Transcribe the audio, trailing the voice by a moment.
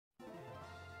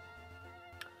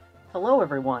Hello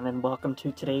everyone and welcome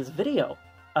to today's video.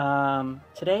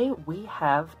 Today we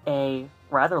have a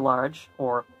rather large,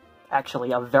 or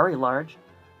actually a very large,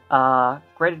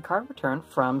 graded card return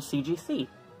from CGC.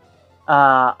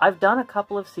 I've done a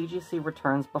couple of CGC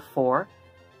returns before,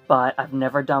 but I've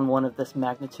never done one of this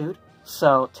magnitude.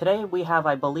 So today we have,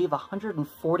 I believe,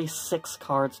 146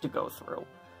 cards to go through.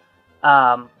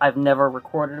 I've never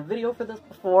recorded a video for this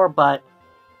before, but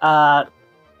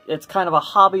it's kind of a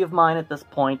hobby of mine at this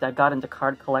point. I got into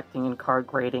card collecting and card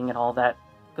grading and all that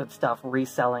good stuff,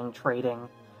 reselling, trading,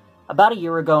 about a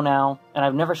year ago now, and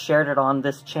I've never shared it on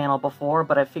this channel before,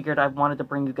 but I figured I wanted to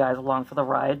bring you guys along for the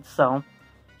ride, so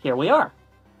here we are.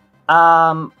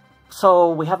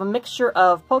 So we have a mixture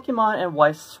of Pokemon and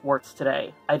Weiss Schwarz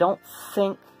today. I don't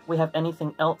think we have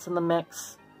anything else in the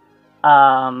mix.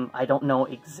 I don't know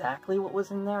exactly what was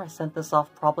in there. I sent this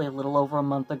off probably a little over a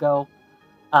month ago.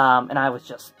 And I was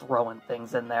just throwing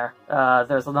things in there.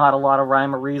 There's not a lot of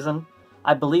rhyme or reason.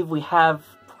 I believe we have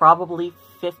probably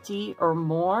 50 or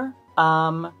more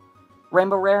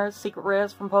Rainbow Rares, Secret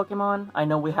Rares from Pokemon. I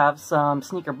know we have some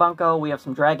Sneaker Bunko, we have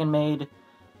some Dragon Maid,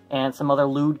 and some other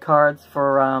lewd cards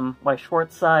for Weiss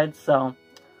Schwarz side, so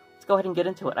let's go ahead and get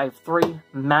into it. I have 3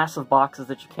 massive boxes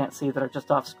that you can't see that are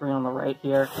just off screen on the right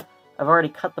here. I've already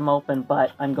cut them open,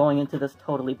 but I'm going into this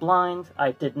totally blind.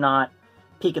 I did not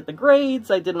peek at the grades,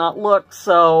 I did not look,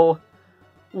 so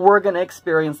we're going to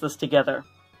experience this together.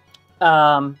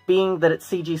 Being that it's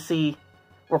CGC,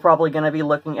 we're probably going to be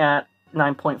looking at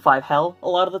 9.5 hell a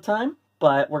lot of the time,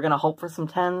 but we're going to hope for some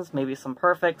 10s, maybe some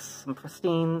perfects, some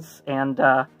pristines, and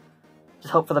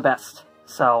just hope for the best.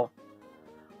 So,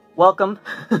 welcome.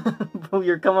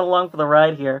 You're coming along for the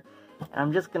ride here. And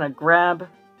I'm just going to grab...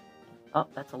 Oh,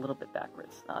 that's a little bit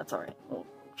backwards. No, that's alright. We'll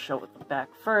show it the back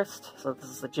first. So this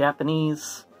is the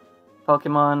Japanese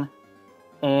Pokemon.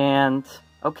 And,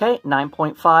 okay,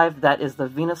 9.5. That is the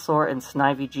Venusaur and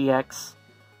Snivy GX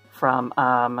from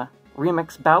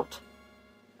Remix Bout.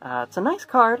 It's a nice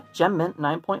card. Gem Mint,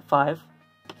 9.5.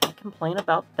 Can't complain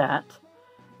about that.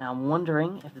 Now I'm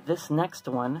wondering if this next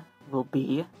one will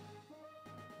be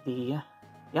the...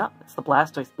 Yeah, it's the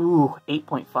Blastoise. Ooh,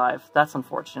 8.5. That's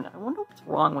unfortunate. I wonder what's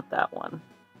wrong with that one.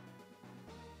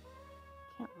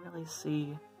 Can't really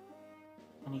see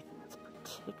anything that's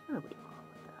particularly wrong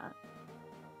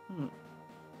with that.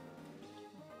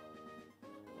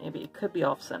 Maybe it could be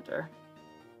off-center.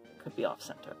 It could be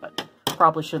off-center, but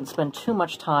probably shouldn't spend too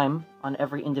much time on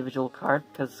every individual card,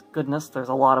 because, goodness, there's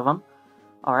a lot of them.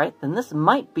 Alright, then this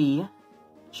might be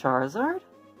Charizard?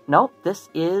 Nope, this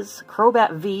is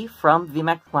Crobat V from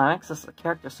VMAX Climax. This is a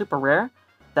character super rare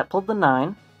that pulled the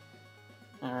 9.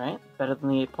 Alright, better than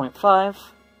the 8.5.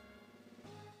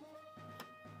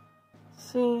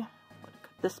 Let's see, what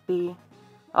could this be?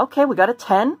 Okay, we got a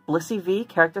 10, Blissey V,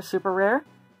 character super rare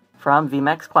from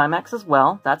VMAX Climax as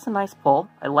well. That's a nice pull,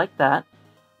 I like that.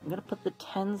 I'm going to put the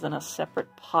 10s in a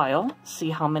separate pile, see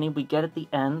how many we get at the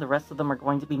end. The rest of them are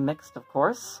going to be mixed, of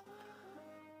course,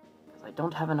 because I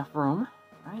don't have enough room.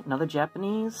 Alright, another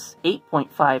Japanese.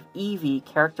 8.5 Eevee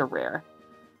character rare.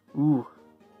 Ooh.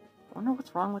 I wonder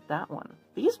what's wrong with that one.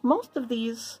 Most of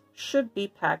these should be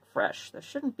packed fresh. There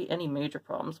shouldn't be any major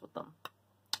problems with them.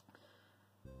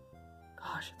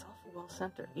 Gosh, it's awful well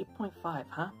centered. 8.5,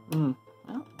 huh?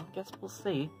 Well, I guess we'll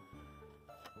see.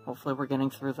 Hopefully we're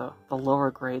getting through the lower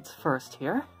grades first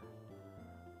here.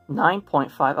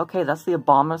 9.5. Okay, that's the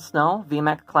Abomasnow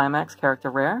VMAX Climax character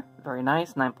rare. Very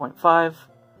nice. 9.5.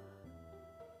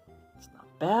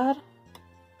 Bad.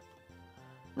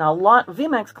 Now,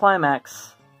 VMAX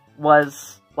Climax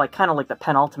was kind of like the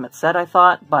penultimate set, I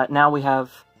thought, but now we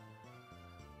have,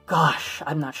 gosh,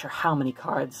 I'm not sure how many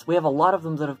cards. We have a lot of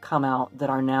them that have come out that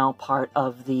are now part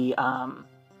of the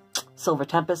Silver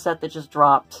Tempest set that just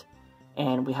dropped,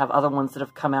 and we have other ones that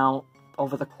have come out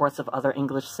over the course of other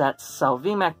English sets, so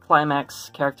VMAX Climax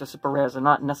character super rares are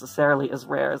not necessarily as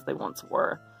rare as they once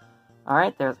were.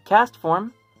 Alright, there's a cast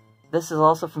form. This is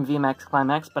also from VMAX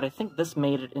Climax, but I think this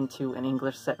made it into an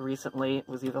English set recently. It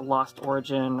was either Lost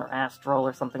Origin or Astral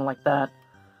or something like that.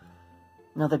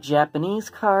 Another Japanese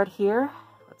card here.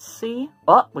 Let's see.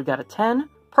 Oh, we got a 10.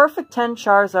 Perfect 10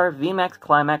 Charizard VMAX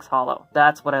Climax Holo.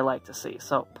 That's what I like to see.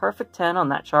 So, perfect 10 on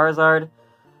that Charizard.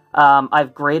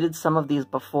 I've graded some of these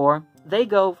before. They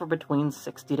go for between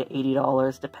 $60 to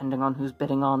 $80, depending on who's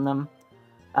bidding on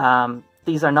them.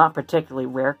 These are not particularly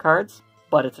rare cards,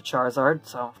 but it's a Charizard,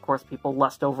 so of course people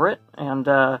lust over it, and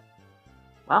wow,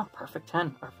 perfect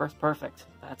 10, our first perfect.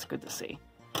 That's good to see.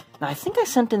 Now I think I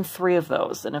sent in 3 of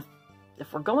those, and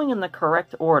if we're going in the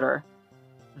correct order,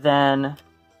 then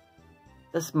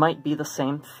this might be the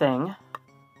same thing.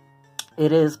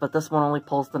 It is, but this one only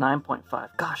pulls the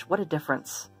 9.5. Gosh, what a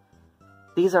difference.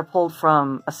 These are pulled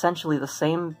from essentially the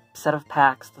same set of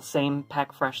packs, the same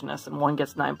pack freshness, and one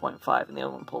gets 9.5 and the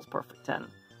other one pulls perfect 10.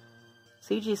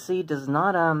 CGC does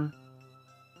not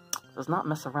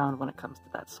mess around when it comes to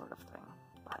that sort of thing,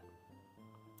 but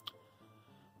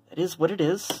it is what it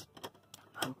is.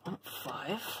 9.5.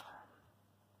 I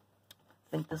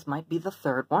think this might be the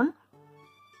third one.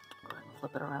 Go ahead and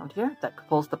flip it around here. That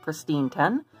pulls the pristine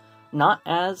 10. Not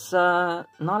as bad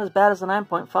as a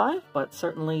 9.5, but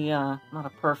certainly not a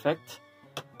perfect.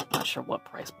 Not sure what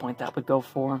price point that would go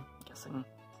for. I'm guessing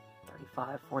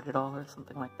 $35, $40,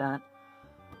 something like that.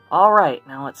 Alright,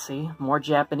 now let's see. More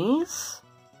Japanese.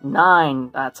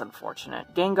 9. That's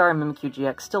unfortunate. Gengar and Mimikyu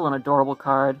GX, still an adorable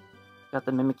card. Got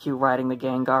the Mimikyu riding the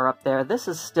Gengar up there. This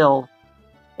is still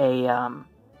a,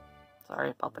 sorry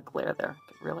about the glare there.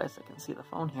 I realize I can see the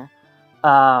phone here.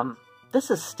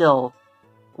 This is still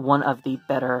one of the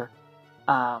better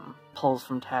pulls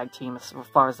from Tag Team as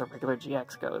far as the regular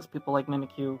GX goes. People like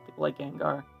Mimikyu, people like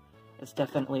Gengar. It's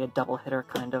definitely a double hitter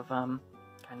kind of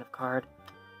card.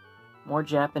 More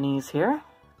Japanese here.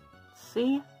 Let's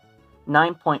see.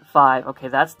 9.5. Okay,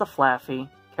 that's the Flaffy.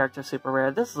 Character super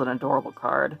rare. This is an adorable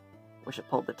card. Wish it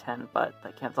pulled the 10, but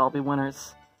they can't all be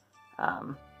winners.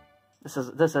 This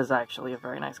is actually a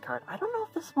very nice card. I don't know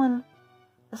if this one...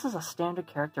 This is a standard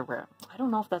character rare. I don't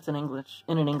know if that's in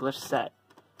an English set.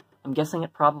 I'm guessing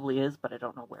it probably is, but I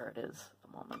don't know where it is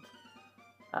at the moment.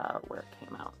 Where it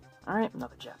came out. Alright,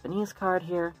 another Japanese card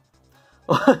here.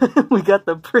 We got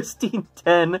the pristine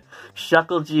 10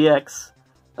 Shuckle GX.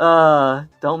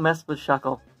 Don't mess with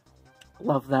Shuckle.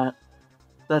 Love that.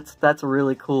 That's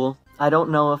really cool. I don't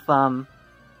know if I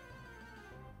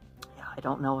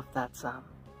don't know if that's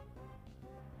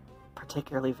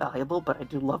particularly valuable, but I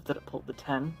do love that it pulled the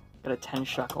 10. Got a 10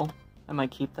 Shuckle. I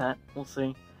might keep that. We'll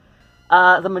see.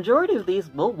 The majority of these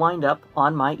will wind up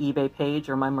on my eBay page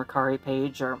or my Mercari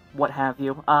page or what have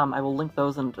you. I will link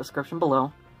those in the description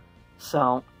below.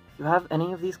 So, if you have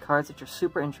any of these cards that you're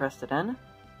super interested in,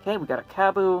 okay, we got a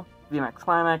Kabu, VMAX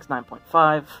Climax,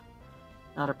 9.5.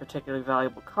 Not a particularly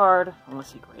valuable card,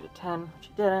 unless you graded 10, which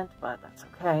you didn't, but that's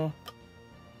okay.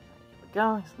 Here we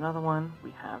go, here's another one.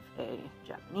 We have a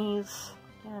Japanese,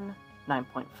 again,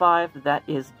 9.5. That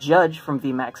is Judge from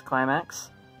VMAX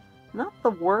Climax. Not the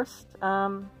worst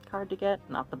card to get,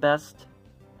 not the best.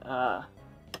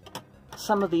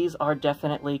 Some of these are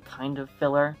definitely kind of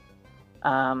filler.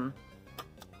 But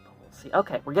we'll see.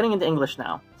 Okay, we're getting into English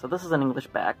now. So this is an English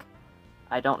back.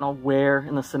 I don't know where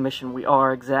in the submission we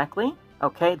are exactly.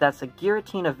 Okay, that's a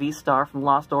Giratina V-Star from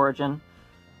Lost Origin.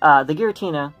 The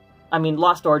Giratina, I mean,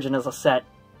 Lost Origin is a set,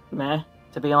 meh,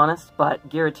 to be honest, but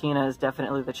Giratina is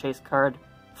definitely the chase card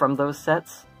from those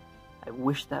sets. I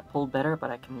wish that pulled better,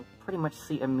 but I can pretty much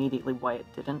see immediately why it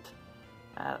didn't.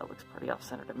 That looks pretty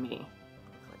off-center to me.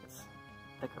 Looks like it's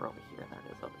thicker over here than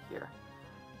it is over here.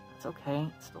 That's okay,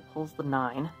 it still pulls the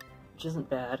 9, which isn't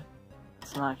bad.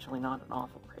 It's actually not an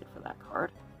awful grade for that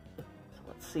card. So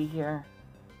let's see here.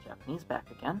 Japanese back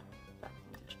again. Back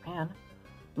into Japan.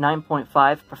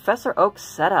 9.5. Professor Oak's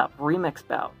Setup. Remix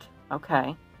Bout.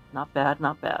 Okay. Not bad,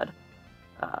 not bad.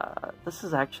 This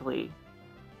is actually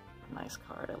a nice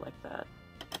card. I like that.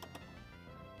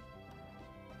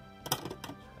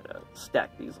 Try to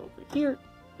stack these over here.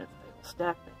 If they will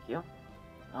stack, thank you.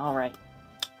 Alright.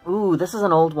 Ooh, this is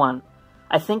an old one.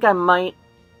 I think I might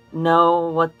know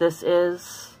what this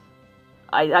is.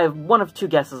 I have one of two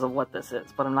guesses of what this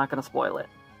is, but I'm not going to spoil it.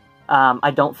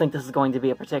 I don't think this is going to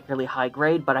be a particularly high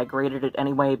grade, but I graded it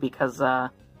anyway because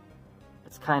they're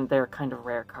kind of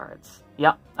rare cards.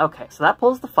 Yep, okay, so that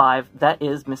pulls the 5. That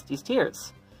is Misty's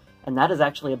Tears. And that is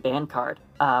actually a banned card.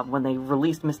 When they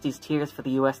released Misty's Tears for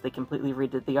the US, they completely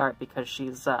redid the art because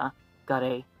she's got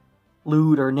a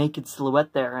lewd or naked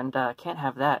silhouette there, and can't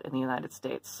have that in the United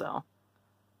States, so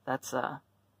that's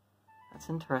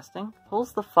interesting.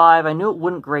 Pulls the 5. I knew it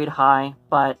wouldn't grade high,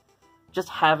 but just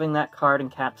having that card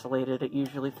encapsulated, it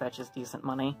usually fetches decent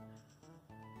money.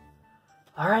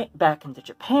 Alright, back into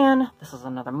Japan. This is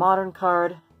another modern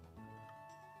card.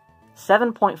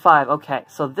 7.5. Okay,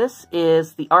 so this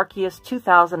is the Arceus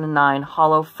 2009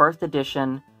 Holo First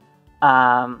Edition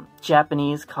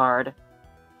Japanese card.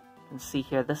 You can see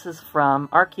here, this is from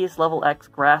Arceus Level X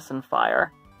Grass and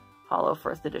Fire. Holo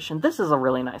First Edition. This is a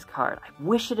really nice card. I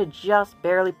wish it had just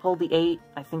barely pulled the 8.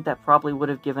 I think that probably would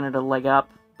have given it a leg up,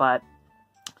 but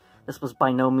this was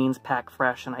by no means pack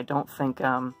fresh, and I don't think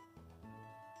it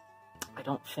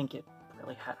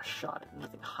really had a shot at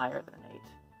anything higher than an 8.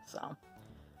 So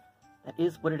that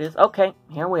is what it is. Okay,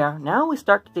 here we are. Now we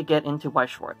start to get into Weiss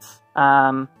Schwarz.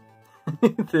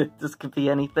 This could be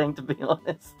anything, to be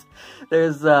honest.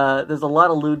 There's a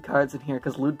lot of lewd cards in here,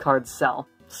 because lewd cards sell.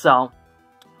 So,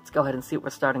 let's go ahead and see what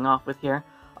we're starting off with here.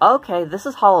 Okay, this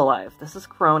is Hololive. This is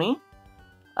Crony.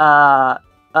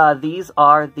 These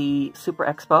are the Super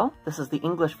Expo. This is the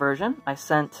English version. I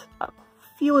sent a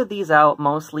few of these out,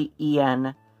 mostly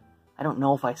EN. I don't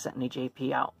know if I sent any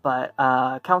JP out, but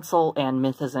Council and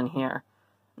Myth is in here.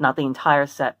 Not the entire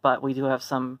set, but we do have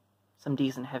some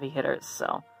decent heavy hitters,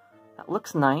 so that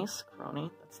looks nice. Crony,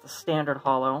 that's the standard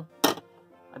holo.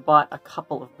 I bought a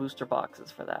couple of booster boxes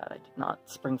for that. I did not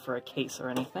spring for a case or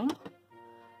anything.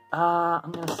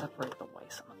 I'm going to separate the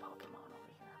Weiss and the Pokemon over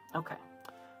here. Okay,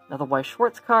 another Weiss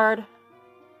Schwarz card.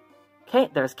 Okay,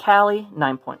 there's Callie,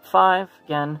 9.5.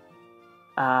 Again,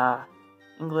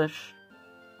 English.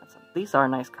 These are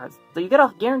nice cards. So you get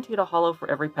guaranteed a holo for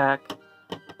every pack,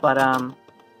 but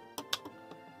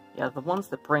yeah, the ones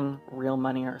that bring real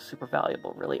money are super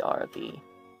valuable. Really are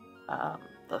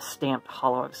the stamped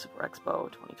holo of Super Expo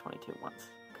 2022 ones.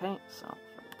 Okay, so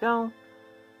here we go.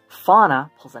 Fauna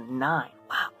pulls a 9.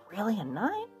 Wow, really a 9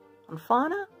 on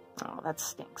Fauna? Oh, that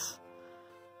stinks.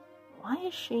 Why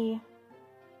is she?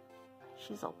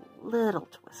 She's a little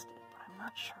twisted, but I'm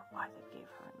not sure why they gave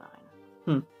her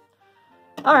a 9.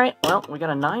 Alright, well, we got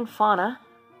a 9 Fauna.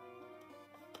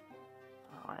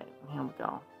 Alright, here we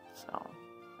go. So,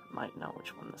 I might know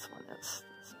which one this one is.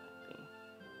 This might be...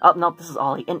 Oh, no, this is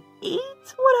Ollie. An 8?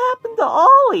 What happened to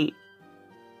Ollie?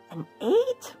 An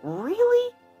 8?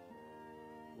 Really?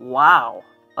 Wow.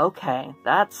 Okay,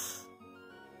 that's...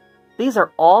 These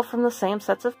are all from the same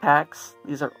sets of packs.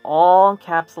 These are all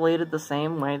encapsulated the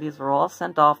same way. These are all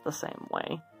sent off the same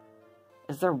way.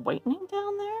 Is there whitening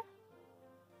down there?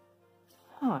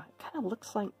 Huh, it kind of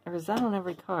looks like... Or is that on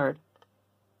every card?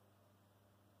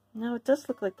 No, it does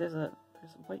look like there's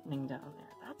whitening down there.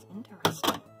 That's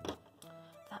interesting.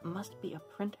 That must be a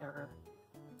print error.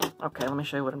 Okay, let me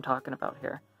show you what I'm talking about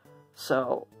here.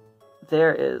 So,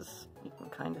 there is... You can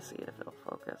kind of see it if it'll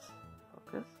focus.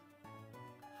 Focus.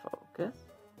 Focus.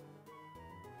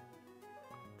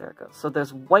 There it goes. So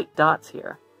there's white dots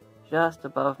here, just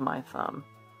above my thumb.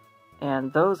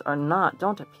 And those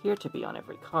don't appear to be on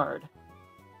every card.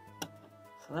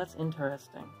 So that's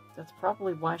interesting. That's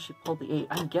probably why she pulled the 8.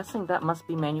 I'm guessing that must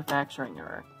be manufacturing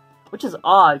error. Which is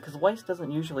odd, because Weiss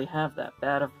doesn't usually have that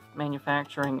bad of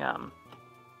manufacturing. They're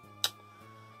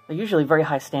usually very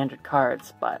high standard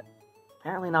cards, but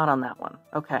apparently not on that one.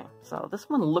 Okay, so this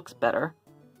one looks better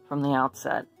from the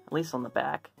outset, at least on the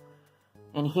back.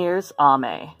 And here's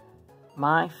Ame,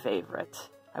 my favorite.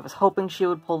 I was hoping she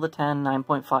would pull the 10.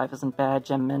 9.5 isn't bad,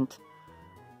 Gem Mint.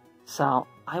 So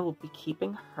I will be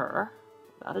keeping her,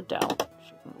 without a doubt.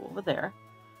 She can go over there.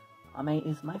 Ame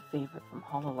is my favorite from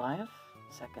Hololive.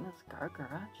 Second is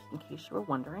Gargura, just in case you were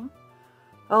wondering.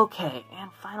 Okay,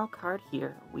 and final card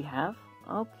here we have...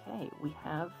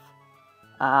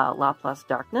 Laplace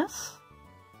Darkness.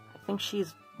 I think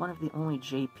she's one of the only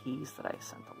JPs that I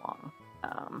sent along.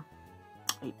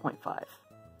 8.5. Does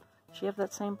she have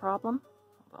that same problem?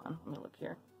 Hold on, let me look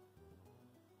here.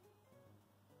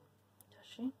 Does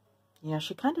she? Yeah,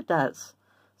 she kind of does.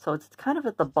 So it's kind of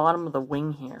at the bottom of the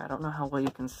wing here. I don't know how well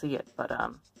you can see it, but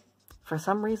for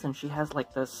some reason she has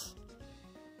like this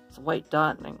white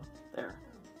dotting there.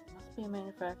 Must be a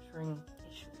manufacturing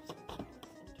issue. Interesting.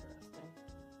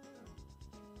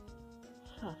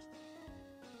 Huh.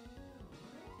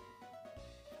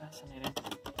 Fascinating.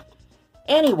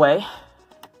 Anyway,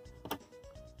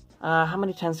 how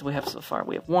many 10s do we have so far?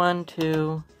 We have 1,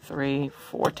 2, 3,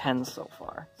 4 10s so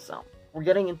far. So we're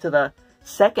getting into the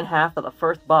second half of the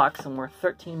first box, and we're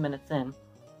 13 minutes in.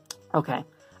 Okay,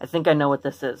 I think I know what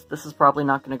this is. This is probably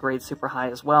not going to grade super high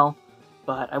as well,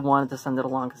 but I wanted to send it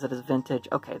along because it is vintage.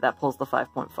 Okay, that pulls the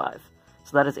 5.5.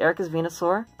 So that is Erica's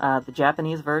Venusaur, the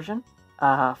Japanese version,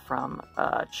 from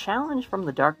Challenge from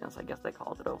the Darkness, I guess they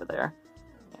called it over there.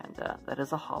 And that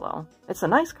is a holo. It's a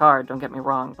nice card, don't get me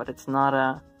wrong, but it's not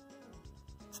a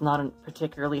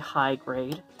particularly high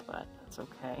grade, but that's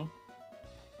okay.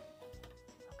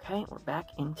 Okay, we're back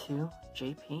into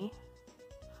JP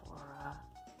for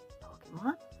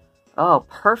Pokemon. Oh,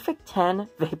 perfect 10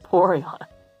 Vaporeon.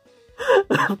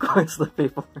 Of course the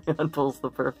Vaporeon pulls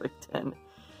the perfect 10.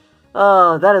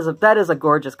 Oh, that is a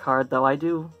gorgeous card, though. I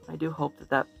do hope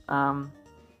that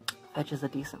fetches a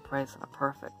decent price and a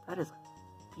perfect. That is a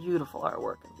beautiful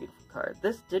artwork and beautiful card.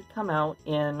 This did come out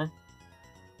in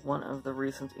one of the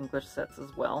recent English sets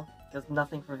as well. There's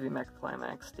nothing for VMAX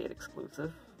Climax stayed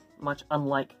exclusive, much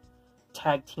unlike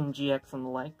Tag Team GX and the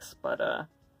likes, but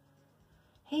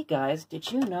hey guys,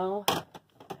 did you know... Never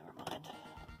mind.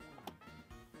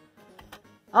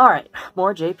 Alright,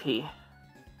 more JP.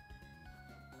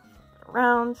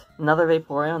 around. Another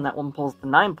Vaporeon, that one pulls the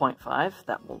 9.5.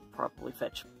 That will probably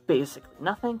fetch basically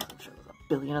nothing. I'm sure there's a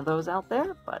billion of those out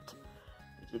there, but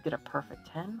we did get a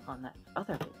perfect 10 on that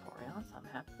other Vaporeon, so I'm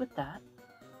happy with that.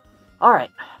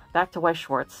 Alright, back to Weiss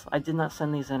Schwarz. I did not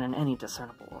send these in any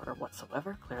discernible order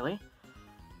whatsoever, clearly.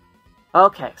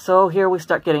 Okay, so here we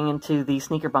start getting into the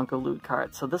Sneaker Bunko Lewd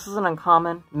cards. So this is an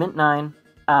uncommon, Mint 9.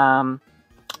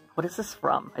 What is this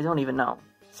from? I don't even know.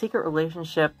 Secret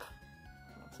Relationship.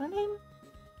 What's her name?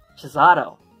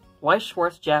 Chisato. Weiss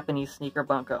Schwarz Japanese Sneaker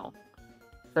Bunko.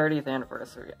 30th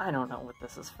anniversary. I don't know what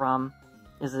this is from.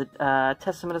 Is it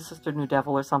Testament of Sister New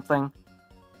Devil or something?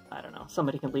 I don't know.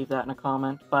 Somebody can leave that in a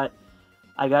comment. But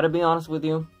I gotta be honest with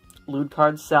you. Lewd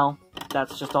cards sell.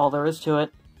 That's just all there is to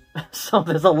it. So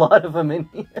there's a lot of them in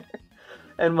here.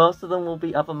 And most of them will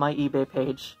be up on my eBay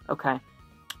page. Okay.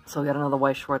 So we got another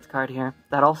Weiss Schwarz card here.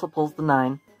 That also pulls the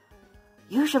 9.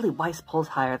 Usually Weiss pulls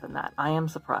higher than that. I am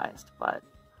surprised. But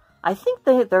I think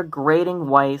they're grading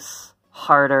Weiss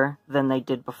harder than they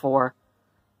did before.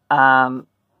 To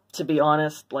be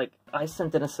honest, like, I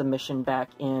sent in a submission back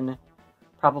in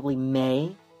probably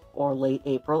May or late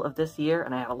April of this year.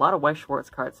 And I had a lot of Weiss Schwarz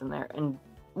cards in there. And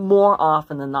more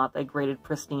often than not, they graded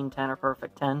pristine 10 or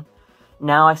perfect 10.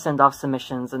 Now I send off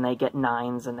submissions and they get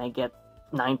 9s and they get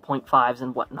 9.5s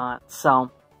and whatnot.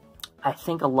 So I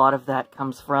think a lot of that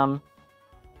comes from...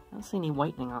 I don't see any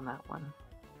whitening on that one.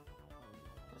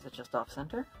 Is it just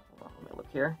off-center? Hold on, let me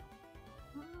look here.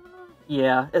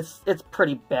 Yeah, it's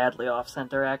pretty badly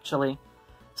off-center, actually.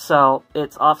 So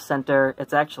it's off-center.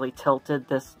 It's actually tilted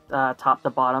this top to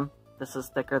bottom. This is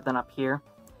thicker than up here.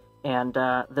 And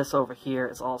this over here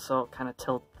is also kind of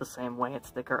tilted the same way. It's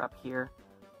thicker up here,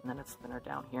 and then it's thinner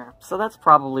down here. So that's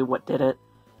probably what did it.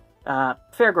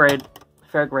 Fair grade.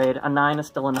 Fair grade. A 9 is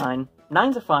still a 9.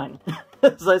 9s are fine,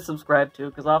 as I subscribe to,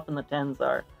 because often the 10s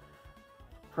are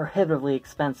prohibitively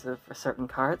expensive for certain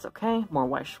cards. Okay, more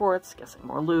Weiss Schwarz. Guessing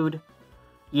more lewd.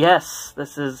 Yes,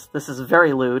 this is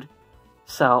very lewd.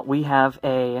 So we have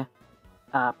a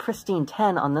pristine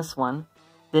 10 on this one.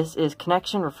 This is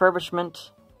Connection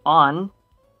Refurbishment on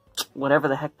whatever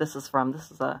the heck this is from.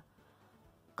 This is a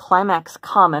Climax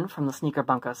Common from the Sneaker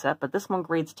Bunko set, but this one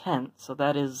grades 10, so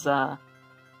that is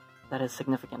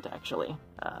significant, actually.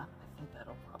 I think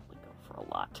that'll probably go for a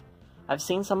lot. I've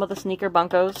seen some of the Sneaker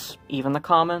Bunkos, even the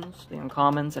commons, the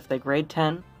uncommons. If they grade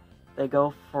 10, they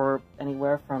go for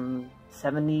anywhere from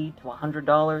 $70 to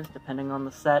 $100, depending on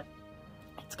the set.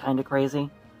 It's kind of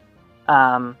crazy.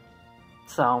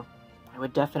 So I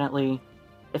would definitely...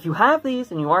 If you have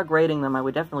these and you are grading them, I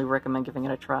would definitely recommend giving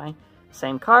it a try.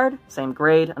 Same card, same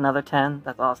grade, another 10.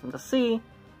 That's awesome to see.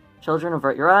 Children,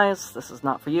 avert your eyes. This is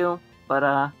not for you.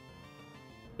 But,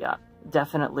 yeah,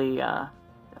 definitely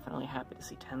happy to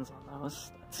see 10s on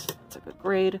those. That's a good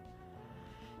grade.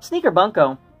 Sneaker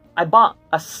Bunko. I bought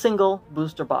a single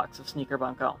booster box of Sneaker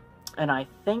Bunko. And I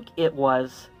think it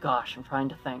was, gosh, I'm trying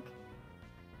to think.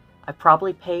 I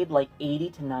probably paid like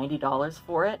 $80 to $90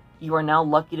 for it. You are now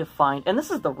lucky to find, and this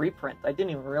is the reprint. I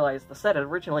didn't even realize the set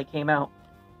originally came out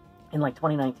in like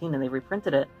 2019 and they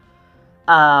reprinted it.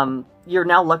 You're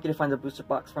now lucky to find the booster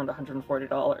box for around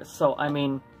 $140. So, I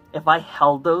mean, if I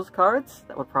held those cards,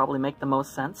 that would probably make the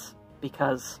most sense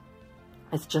because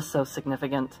it's just so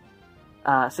significantly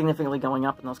going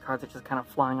up and those cards are just kind of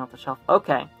flying off the shelf.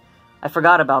 Okay. I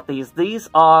forgot about these. These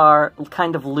are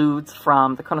kind of lewds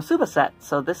from the Konosuba set.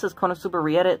 So this is Konosuba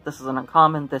Re-Edit. This is an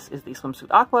uncommon. This is the Swimsuit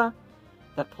Aqua.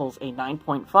 That pulls a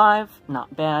 9.5.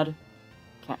 Not bad.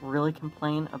 Can't really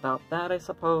complain about that, I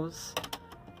suppose.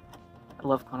 I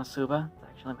love Konosuba. It's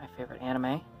actually my favorite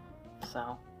anime.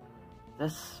 So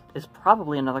this is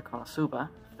probably another Konosuba,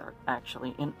 if they're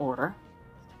actually in order.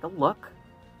 Let's take a look.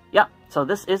 Yeah, so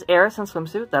this is Eris and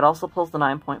Swimsuit. That also pulls the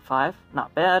 9.5.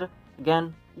 Not bad.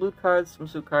 Again, lewd cards,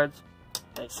 swimsuit cards,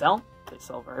 they sell. They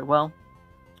sell very well.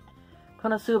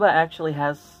 Konosuba actually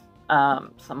has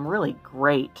some really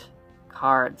great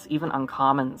cards, even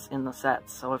uncommons in the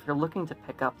sets. So if you're looking to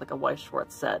pick up like a Weiss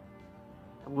Schwarz set,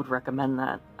 I would recommend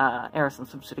that. Eris and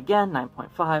Swimsuit again,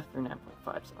 9.5, 3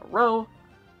 9.5s in a row.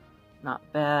 Not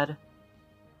bad.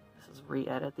 This is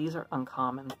Re-Edit. These are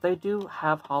uncommons. They do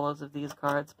have holos of these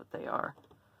cards, but they are...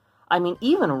 I mean,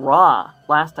 even raw,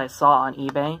 last I saw on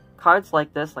eBay, cards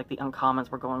like this, like the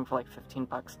uncommons, were going for like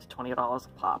 $15 to $20 a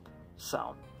pop.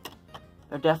 So,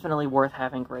 they're definitely worth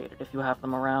having graded if you have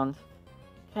them around.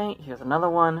 Okay, here's another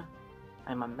one.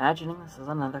 I'm imagining this is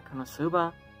another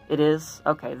Konosuba. It is.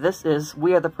 Okay, this is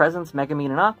We Are the Presents, Megumin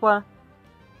and Aqua.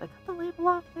 Did I cut the label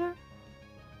off there?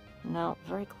 No,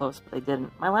 very close, but they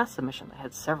didn't. My last submission, they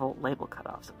had several label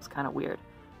cutoffs. It was kind of weird.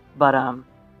 But,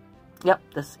 yep,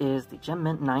 this is the Gem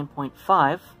Mint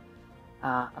 9.5.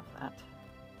 of that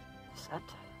set.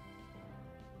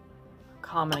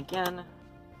 Common again.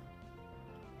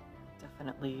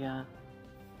 Definitely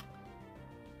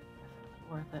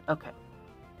worth it. Okay.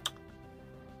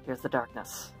 Here's the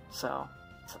darkness. So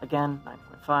again,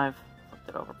 9.5. Flipped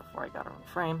it over before I got her in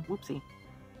frame. Whoopsie.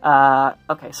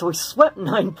 Okay, so we swept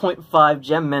 9.5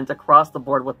 gem mint across the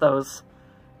board with those.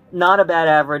 Not a bad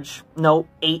average. No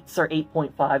 8s or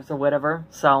 8.5s or whatever.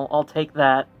 So I'll take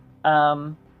that.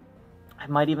 I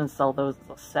might even sell those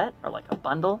as a set or like a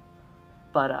bundle.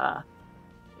 But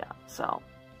yeah, so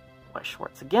Weiss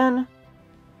Schwarz again.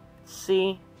 Let's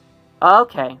see.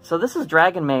 Okay, so this is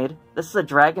Dragon Maid. This is a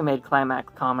Dragon Maid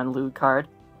Climax common loot card.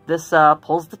 This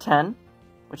pulls the 10,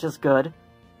 which is good.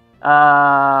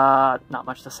 Not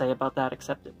much to say about that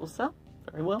except it will sell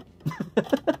very well.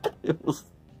 It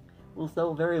will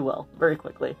sell very well, very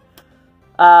quickly.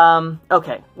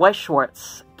 Okay, Weiss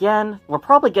Schwarz. Again, we're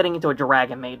probably getting into a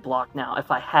Dragon Maid block now, if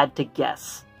I had to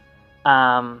guess.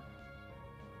 I'm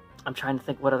trying to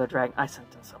think what other Dragon... I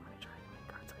sent in so many Dragon Maid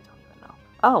cards, I don't even know.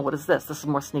 Oh, what is this? This is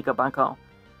more Sneeko Bunko.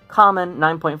 Common,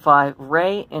 9.5.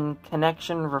 Ray in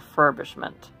Connection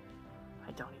Refurbishment.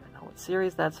 I don't even know what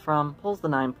series that's from. Pulls the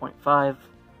 9.5.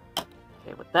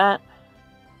 Okay, with that.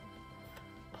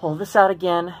 Pull this out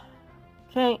again.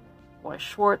 Okay, Weiss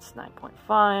Schwarz,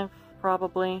 9.5,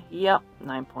 probably. Yep,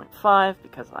 9.5,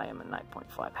 because I am in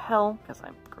 9.5 hell, because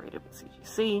I'm created with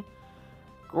CGC.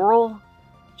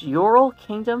 Gioral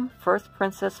Kingdom, First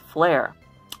Princess Flare.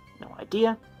 No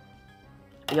idea.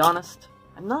 To be honest,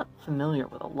 I'm not familiar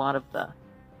with a lot of the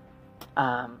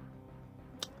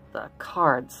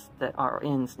cards that are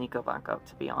in Sneeko Bunko,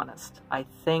 to be honest. I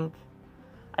think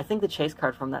the chase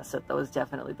card from that set, though, is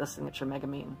definitely the signature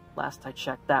Megamine. Last I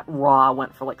checked, that raw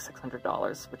went for like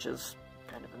 $600, which is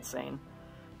kind of insane.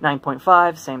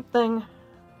 9.5, same thing.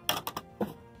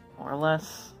 More or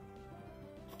less.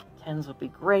 10s would be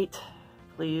great.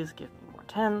 Please give me more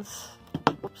 10s.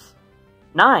 Whoops.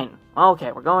 9!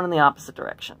 Okay, we're going in the opposite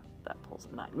direction. That pulls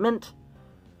a 9 mint.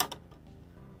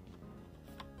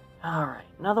 Alright,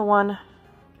 another one. I'm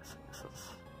guessing this is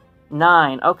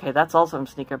 9. Okay, that's also in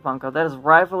Sneeko Bunko. That is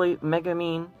Rivalry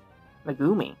Megumi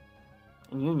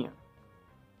in Union.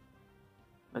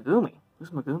 Megumi? Who's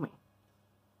Megumi?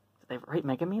 Did they write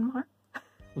Megamine Mark?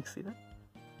 You see that?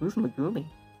 Who's Megumi?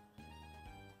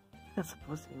 I think that's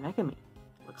supposed to be Megamine.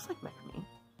 Looks like Megamine.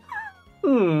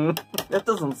 That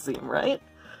doesn't seem right.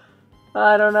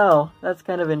 I don't know. That's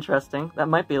kind of interesting. That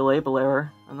might be a label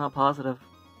error. I'm not positive.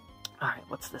 Alright,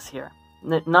 what's this here?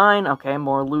 9, okay,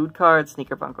 more lewd cards.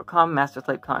 Sneeko Bunko Master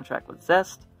Slave Contract with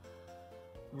Zest.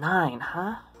 9,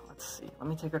 huh? Let's see. Let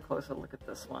me take a closer look at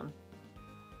this one.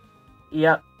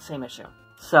 Yep, same issue.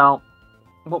 So,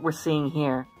 what we're seeing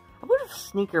here, I wonder if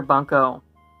Sneeko Bunko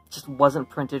just wasn't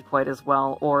printed quite as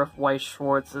well, or if Weiss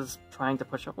Schwarz is trying to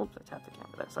push up. Oops, I tapped the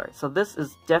camera there, sorry. So this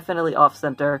is definitely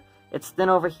off-center. It's thin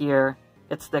over here.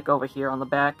 It's thick over here on the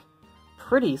back.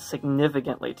 Pretty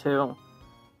significantly, too.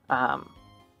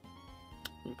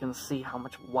 You can see how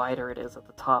much wider it is at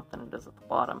the top than it is at the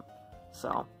bottom.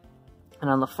 So, and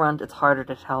on the front, it's harder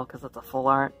to tell because it's a full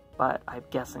art, but I'm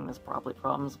guessing there's probably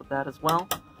problems with that as well.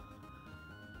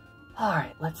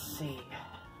 Alright, let's see.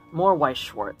 More Weiss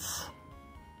Schwarz.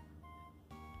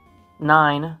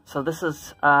 9. So this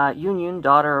is Union,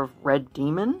 Daughter of Red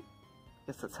Demon. I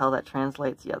guess that's how that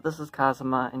translates. Yeah, this is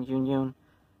Kazuma and Union.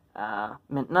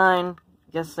 Mint 9.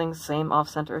 Guessing same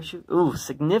off-center issue. Ooh,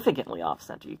 significantly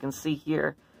off-center. You can see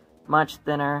here, much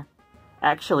thinner.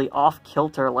 Actually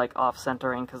off-kilter, like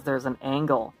off-centering, because there's an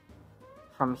angle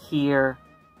from here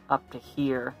up to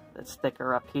here that's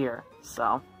thicker up here.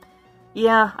 So,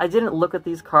 yeah, I didn't look at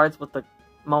these cards with the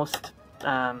most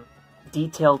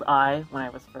detailed eye when I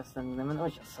was first sending them, and there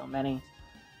was just so many.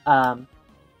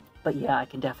 But yeah, I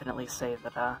can definitely say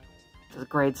that the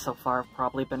grades so far have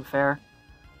probably been fair.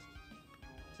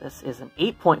 This is an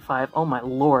 8.5. Oh my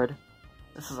lord.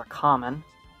 This is a common.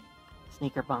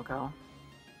 Sneeko Bunko.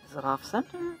 Is it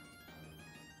off-center?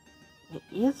 It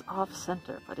is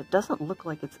off-center, but it doesn't look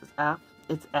like it's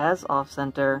as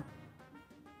off-center.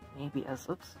 Maybe as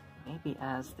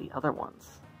the other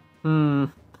ones. I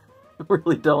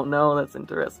really don't know. That's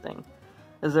interesting.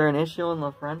 Is there an issue in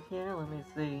the front here? Let me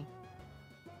see.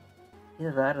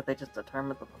 Either that or they just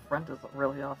determined that the front is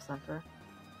really off-center.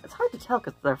 It's hard to tell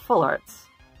because they're full arts.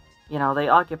 You know, they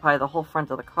occupy the whole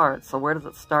front of the card, so where does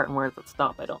it start and where does it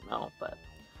stop? I don't know, but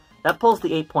that pulls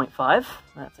the 8.5.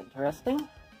 That's interesting.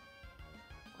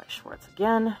 Weiss Schwarz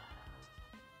again.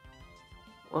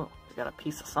 Whoa, we got a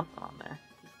piece of something on there.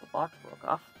 A piece of the box broke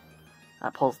off.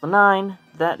 That pulls the 9.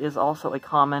 That is also a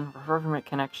common refurbishment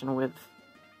connection with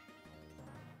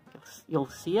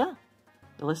Yulcia?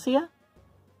 Elysia?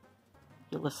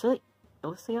 Elysia,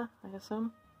 I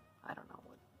assume? I don't know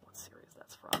what series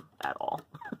that's from at all.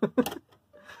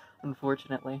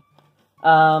 Unfortunately.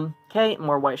 Okay,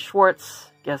 more Weiss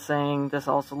Schwarz. Guessing this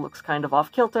also looks kind of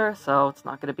off-kilter, so it's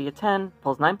not going to be a 10.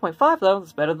 Pulls 9.5, though.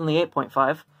 It's better than the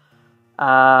 8.5.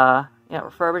 Yeah,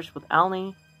 refurbished with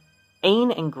Alni,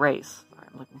 Ain, and Grace. Sorry,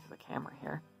 I'm looking through the camera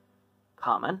here.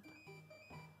 Common.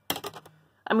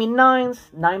 I mean,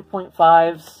 9s,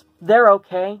 9.5s, they're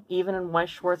okay, even in Weiss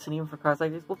Schwarz and even for cards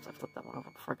like these. Whoops, I flipped that one over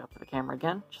before I got to the camera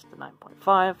again. Just a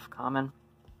 9.5, common.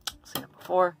 Seen it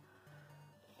before.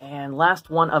 And last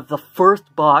one of the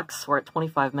first box. We're at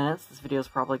 25 minutes. This video is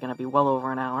probably going to be well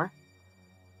over an hour.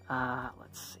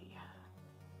 Let's see.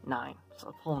 9. So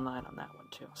I'll pull a 9 on that one,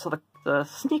 too. So the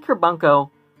Sneaker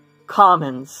Bunko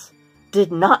commons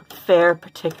did not fare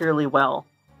particularly well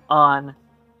on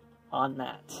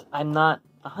that. I'm not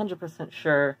 100%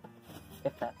 sure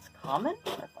if that's common,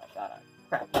 or if I got a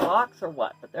crappy box, or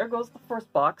what. But there goes the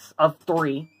first box of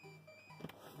 3.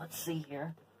 Let's see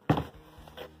here.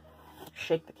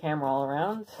 Shake the camera all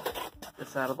around. Get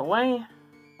this out of the way.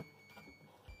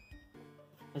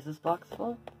 Is this box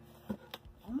full?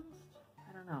 Almost?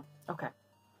 I don't know. Okay.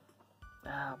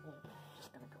 We're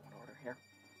just gonna go in order here.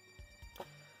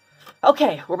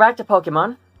 Okay, we're back to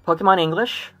Pokemon. Pokemon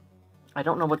English. I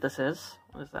don't know what this is.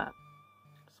 What is that?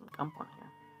 Some gump on here.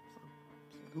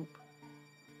 Some goop.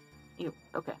 Ew.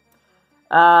 Okay.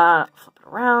 Flip it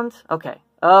around. Okay.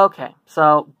 Okay.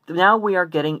 So now we are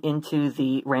getting into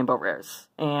the Rainbow Rares.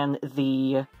 And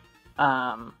these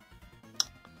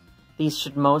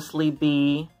should mostly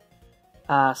be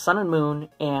Sun and Moon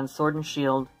and Sword and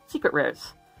Shield Secret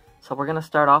Rares. So we're going to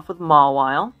start off with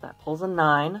Mawile. That pulls a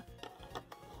 9.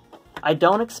 I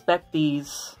don't expect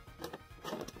these...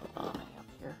 up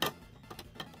here. At the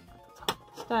top of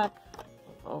the stack.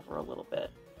 Over a little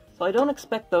bit. So I don't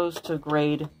expect those to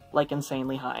grade, like,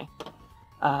 insanely high.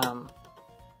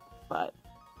 But...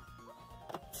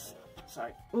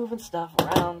 sorry. Moving stuff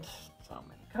around. So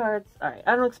many cards. Alright,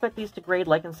 I don't expect these to grade,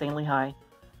 like, insanely high.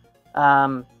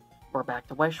 We're back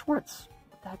to Weiss Schwarz.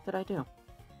 What the heck did I do?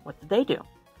 What did they do?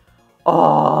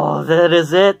 Oh, that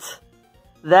is it!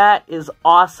 That is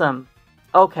awesome.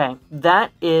 Okay,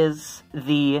 that is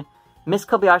the Miss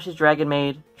Kobayashi's Dragon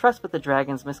Maid, Trust with the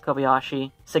Dragons Miss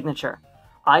Kobayashi signature.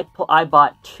 I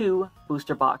bought 2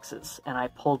 booster boxes, and I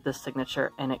pulled this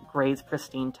signature, and it grades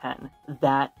pristine 10.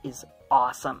 That is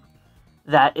awesome.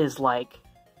 That is, like,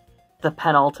 the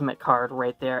penultimate card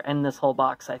right there in this whole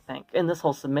box, I think. In this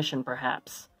whole submission,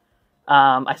 perhaps.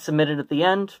 I submitted at the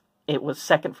end. It was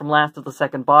second from last of the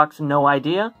second box, no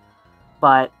idea.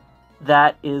 But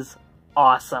that is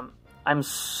awesome. I'm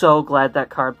so glad that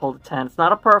card pulled a 10. It's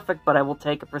not a perfect, but I will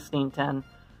take a pristine 10.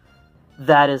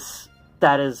 That is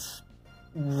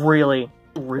really,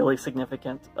 really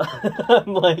significant.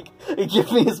 I'm like,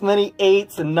 give me as many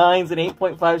 8s and 9s and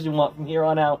 8.5s you want from here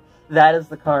on out. That is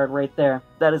the card right there.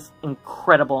 That is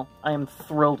incredible. I am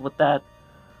thrilled with that.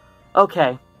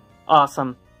 Okay.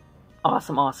 Awesome.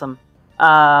 Awesome, awesome.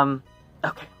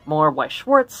 Okay, more Weiss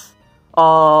Schwarz.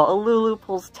 Alulu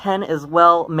pulls 10 as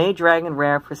well. Maid Dragon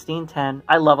Rare, pristine 10.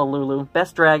 I love Alulu.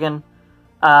 Best Dragon.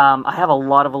 I have a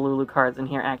lot of Alulu cards in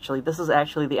here, actually. This is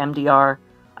actually the MDR.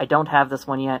 I don't have this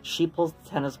one yet. She pulls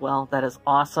 10 as well. That is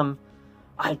awesome.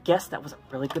 I guess that was a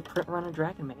really good print run of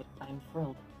Dragon Maid. I'm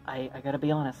thrilled. I gotta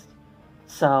be honest.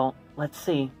 So, let's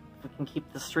see if we can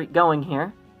keep the streak going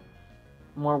here.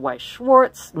 More Weiss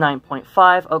Schwarz,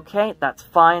 9.5. Okay, that's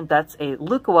fine. That's a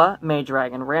Lukua Maid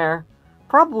Dragon Rare.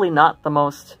 Probably not the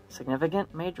most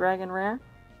significant Maid Dragon Rare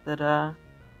that I've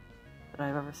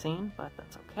ever seen, but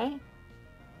that's okay.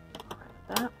 Alright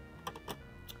with that.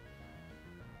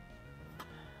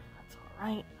 That's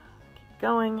alright. Keep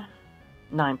going.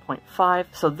 9.5.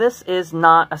 So this is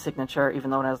not a signature,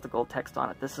 even though it has the gold text on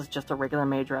it. This is just a regular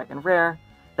Maid Dragon Rare.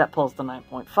 That pulls the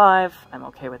 9.5. I'm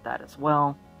okay with that as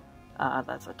well.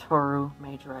 That's a Toru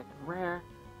Maid Dragon Rare.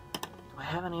 Do I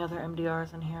have any other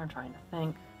MDRs in here? I'm trying to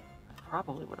think. I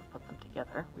probably would have put them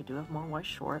together. We do have more Weiss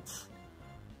Schwarz.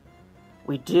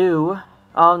 We do.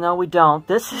 Oh, no, we don't.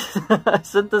 This is... I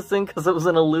sent this in because it was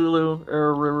in a Lulu,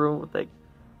 or Ruru, with like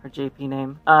her JP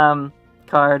name,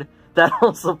 card. That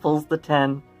also pulls the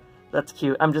 10. That's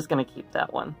cute. I'm just going to keep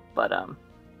that one. But,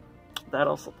 that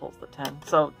also pulls the 10.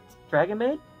 So, Dragon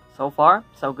Maid, so far,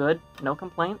 so good. No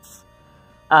complaints.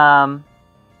 Oh,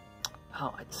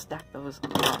 I'd stack those in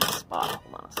the wrong spot.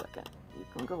 Hold on a second. You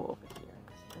can go over here,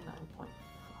 because they're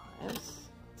 9.5s.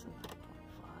 That's a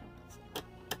 9.5.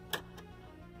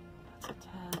 That's a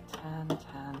 10, 10,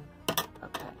 10.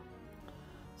 Okay.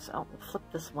 So, So we'll flip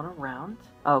this one around.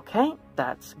 Okay,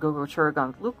 that's Go-Go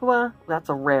Churagon Lukua. That's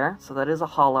a rare, so that is a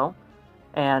holo.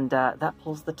 And that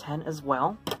pulls the 10 as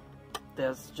well.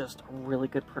 There's just a really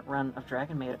good print run of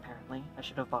Dragon Maid, apparently. I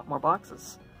should have bought more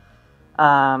boxes.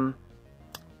 I'm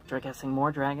guessing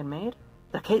more Dragon Maid.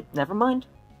 Okay, never mind.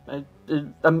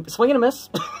 I'm swinging a miss.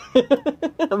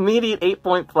 Immediate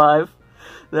 8.5.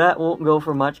 That won't go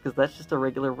for much because that's just a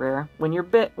regular rare. When you're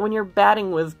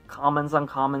batting with commons,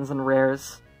 uncommons, and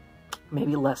rares,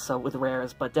 maybe less so with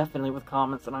rares, but definitely with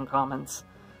commons and uncommons,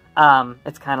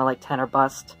 it's kind of like 10 or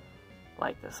bust.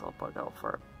 Like this will go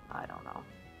for, I don't know,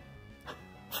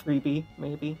 freebie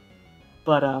maybe.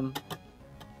 But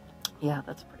yeah,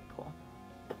 that's pretty cool.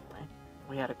 Anyway,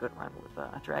 we had a good run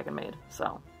with Dragon Maid.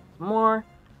 So more.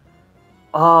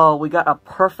 Oh, we got a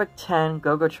perfect 10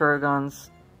 Go-Go Churagons.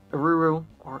 Ururu,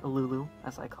 or Ululu,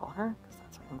 as I call her, because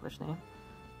that's her English name.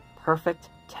 Perfect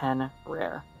 10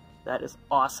 rare. That is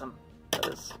awesome. That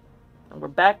is, and we're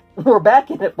back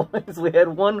in it, boys. We had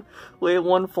one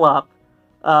flop.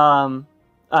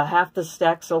 Half the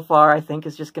stack so far, I think,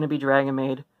 is just going to be Dragon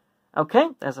Maid. Okay,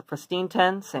 there's a pristine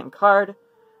 10, same card.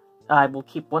 I will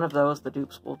keep one of those. The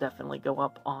dupes will definitely go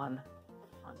up on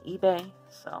eBay,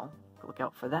 so look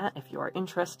out for that if you are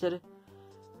interested.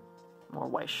 More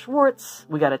Weiss Schwarz.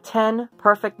 We got a 10,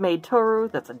 perfect Maid Toru.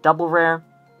 That's a double rare.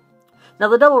 Now,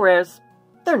 the double rares,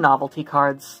 they're novelty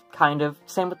cards, kind of.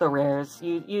 Same with the rares.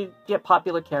 You get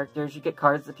popular characters, you get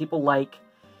cards that people like,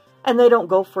 and they don't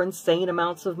go for insane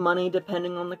amounts of money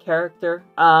depending on the character.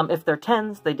 If they're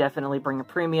 10s, they definitely bring a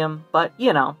premium, but,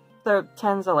 you know, their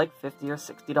 10s are like $50 or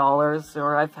 $60,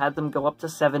 or I've had them go up to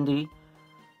 $70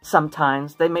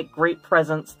 sometimes. They make great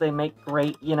presents, they make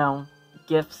great, you know,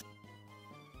 gifts.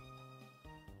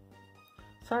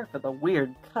 Sorry for the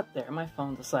weird cut there. My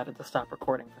phone decided to stop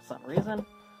recording for some reason.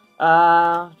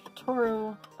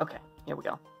 Toru. Okay, here we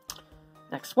go.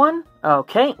 Next one.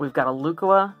 Okay, we've got a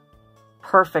Lukua.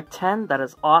 Perfect 10. That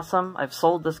is awesome. I've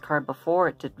sold this card before.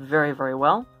 It did very, very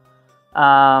well.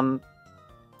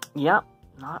 Yeah,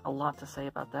 not a lot to say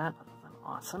about that other than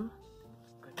awesome.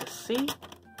 Good to see.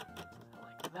 I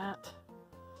like that.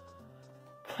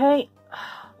 Okay.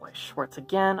 Weiss Schwarz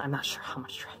again. I'm not sure how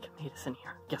much Dragon Maid is in here.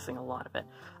 I'm guessing a lot of it.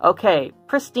 Okay,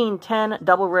 pristine 10,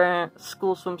 double rare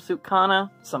school swimsuit Kana.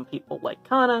 Some people like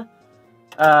Kana.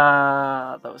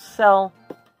 Those sell.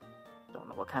 Don't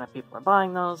know what kind of people are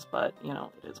buying those, but, you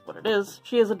know, it is what it is.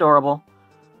 She is adorable.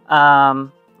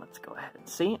 Let's go ahead and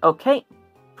see. Okay,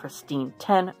 pristine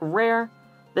 10, rare.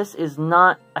 This is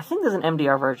not... I think there's an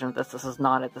MDR version of this. This is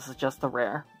not it. This is just the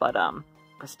rare. But,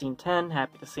 pristine 10.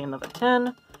 Happy to see another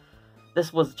 10.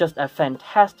 This was just a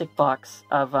fantastic box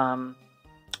of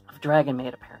Dragon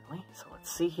Maid, apparently. So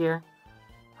let's see here.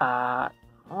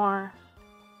 More.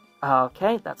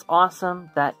 Okay, that's awesome.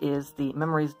 That is the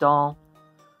Memories doll.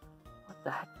 What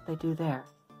the heck did they do there?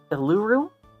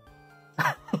 Iluru?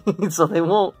 So they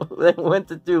went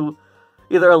to do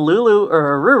either a Lulu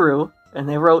or a Ruru, and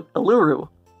they wrote Iluru,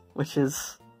 which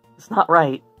is, it's not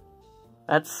right.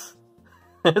 That's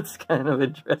kind of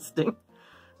interesting.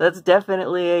 That's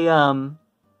definitely a, I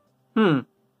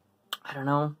don't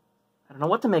know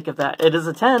what to make of that. It is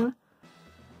a 10.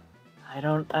 I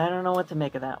don't know what to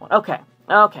make of that one. Okay,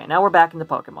 now we're back into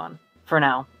Pokemon, for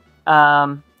now.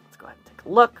 Let's go ahead and take a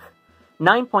look.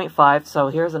 9.5, so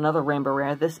here's another Rainbow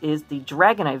Rare. This is the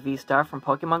Dragonite V-Star from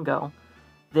Pokemon Go.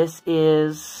 This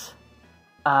is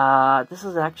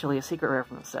actually a secret rare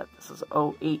from the set. This is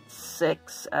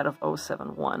 086 out of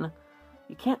 071.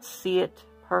 You can't see it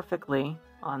perfectly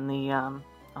on the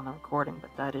recording,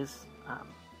 but that is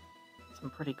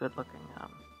some pretty good looking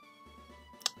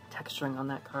texturing on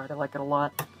that card. I like it a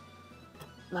lot.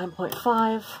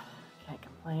 9.5, can't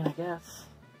complain, I guess.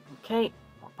 Okay,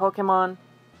 more Pokemon.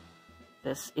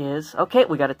 This is, okay,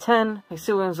 we got a 10,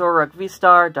 Hisuian Zoroark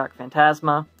V-Star, Dark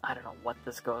Phantasma. I don't know what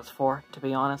this goes for, to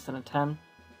be honest, in a 10.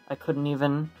 I couldn't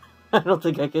even, I don't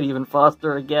think I could even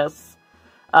foster a guess.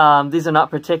 These are not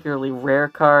particularly rare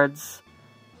cards.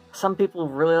 Some people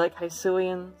really like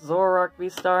Hisuian Zoroark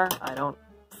V-Star. I don't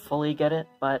fully get it,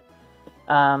 but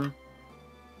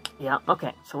yeah,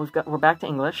 okay. So we're back to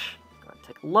English. Go ahead and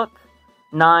take a look.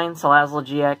 9, Salazzle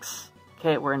GX.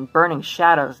 Okay, we're in Burning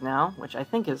Shadows now, which I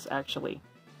think is actually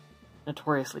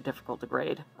notoriously difficult to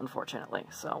grade, unfortunately.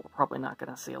 So we're probably not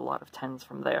going to see a lot of 10s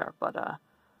from there, but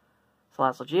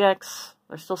Salazzle GX,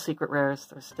 they're still secret rares.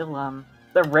 They're still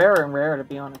they're rarer and rarer, to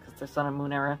be honest, because they're Sun and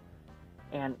Moon era.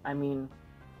 And I mean,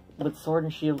 with Sword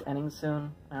and Shield ending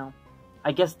soon, well,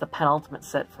 I guess the penultimate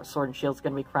set for Sword and Shield is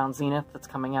going to be Crown Zenith. That's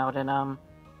coming out in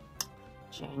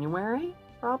January,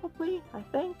 probably, I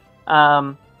think.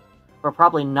 We're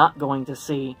probably not going to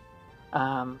see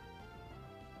or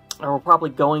we're probably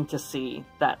going to see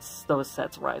those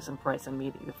sets rise in price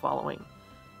immediately following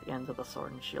the end of the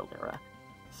Sword and Shield era.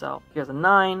 So here's a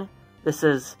 9. This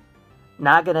is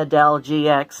Naganadel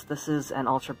GX. This is an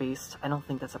Ultra Beast. I don't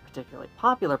think that's a particularly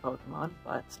popular Pokemon,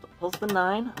 but still pulls the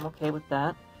 9. I'm okay with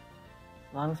that.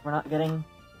 As long as we're not getting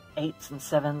 8s and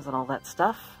 7s and all that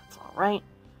stuff, it's alright.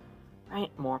 Right,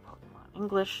 more Pokemon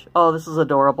English. Oh, this is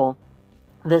adorable.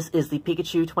 This is the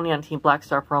Pikachu 2019 Black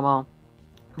Star promo.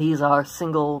 These are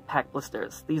single pack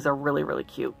blisters. These are really, really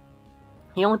cute.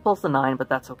 He only pulls the 9, but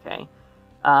that's okay.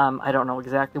 I don't know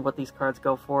exactly what these cards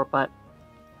go for, but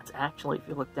it's actually, if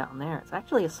you look down there, it's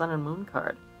actually a Sun and Moon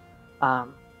card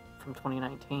from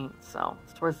 2019. So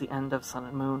it's towards the end of Sun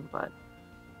and Moon, but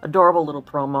adorable little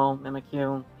promo.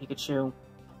 Mimikyu, Pikachu,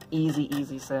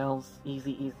 easy sales,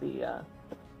 easy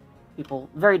people,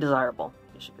 very desirable,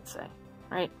 I guess you could say.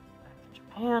 Right, back to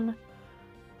Japan.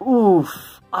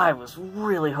 Oof, I was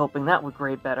really hoping that would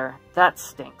grade better. That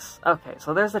stinks. Okay,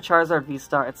 so there's the Charizard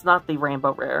V-Star. It's not the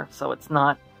Rainbow Rare, so it's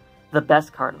not the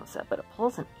best card in the set, but it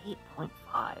pulls an 8.5,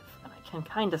 and I can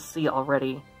kind of see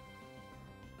already.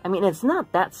 I mean, it's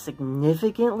not that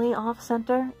significantly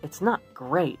off-center. It's not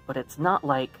great, but it's not,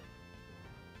 like,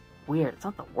 weird. It's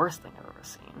not the worst thing I've ever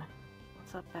seen.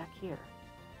 What's up back here?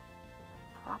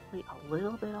 Probably a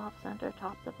little bit off-center,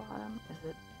 top to bottom. Is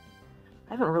it?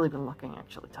 I haven't really been looking,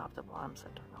 actually, top to bottom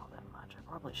center all that much. I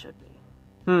probably should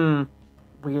be.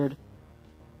 Weird.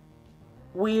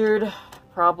 Weird.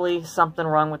 Probably something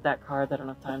wrong with that card that I don't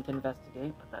have time to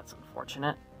investigate, but that's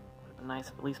unfortunate. Would have been nice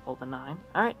if at least pulled the 9.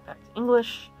 Alright, back to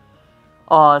English.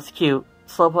 Oh, it's cute.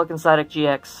 Slowpoke and Psyduck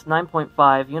GX,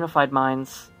 9.5, Unified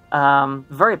Minds.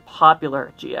 Very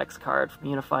popular GX card from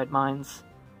Unified Minds.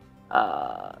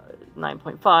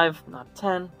 9.5, not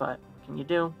 10, but what can you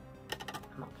do?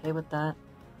 I'm okay with that.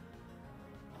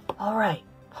 Alright,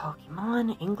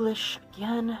 Pokemon English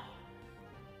again.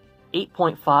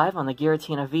 8.5 on the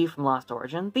Giratina V from Lost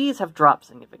Origin. These have dropped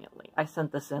significantly. I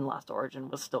sent this in, Lost Origin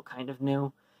was still kind of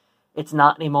new. It's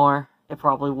not anymore. It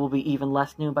probably will be even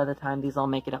less new by the time these all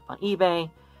make it up on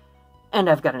eBay. And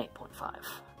I've got an 8.5.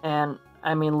 And,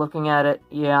 I mean, looking at it,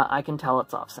 yeah, I can tell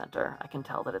it's off-center. I can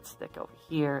tell that it's thick over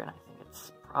here, and I think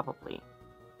it's probably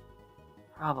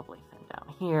thin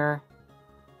down here.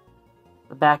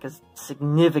 The back is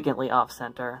significantly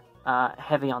off-center,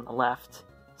 heavy on the left.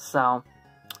 So,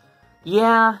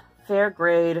 yeah, fair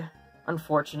grade.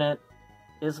 Unfortunate.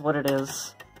 Is what it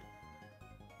is.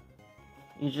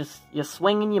 You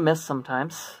swing and you miss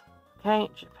sometimes. Okay,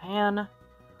 Japan.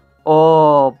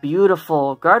 Oh,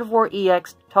 beautiful. Gardevoir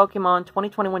EX Pokemon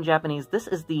 2021 Japanese. This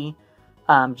is the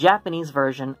Japanese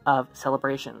version of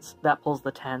Celebrations. That pulls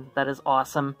the 10. That is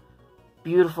awesome.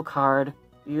 Beautiful card.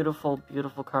 Beautiful,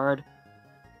 beautiful card.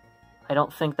 I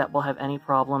don't think that will have any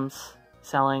problems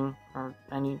selling or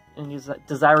any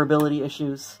desirability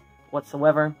issues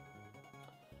whatsoever.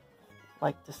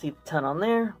 Like to see the 10 on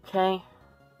there. Okay.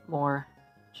 More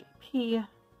JP.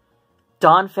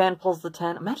 Donphan pulls the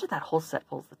 10. Imagine that whole set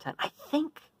pulls the 10. I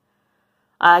think...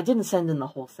 I didn't send in the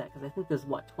whole set, because I think there's,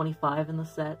 what, 25 in the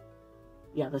set?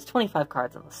 Yeah, there's 25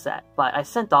 cards in the set, but I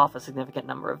sent off a significant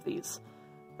number of these.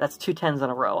 That's 2 10s in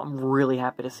a row. I'm really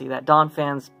happy to see that.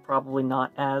 Donphan's probably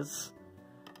not as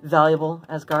valuable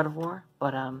as Gardevoir,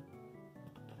 but,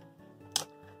 it's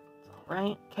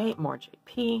alright. Okay, more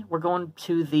JP. We're going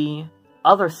to the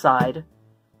other side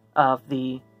of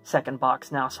the second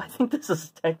box now, so I think this is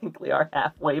technically our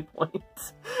halfway point.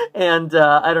 And,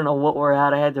 I don't know what we're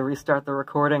at. I had to restart the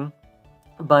recording.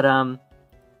 But,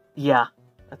 yeah.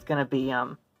 That's gonna be,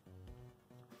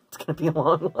 it's gonna be a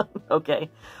long one. Okay.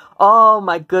 Oh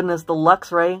my goodness, the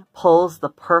Luxray pulls the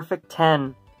perfect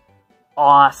 10.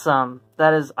 Awesome.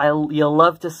 That is, you'll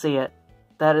love to see it.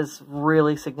 That is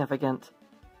really significant.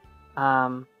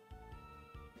 That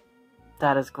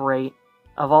is great.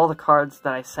 Of all the cards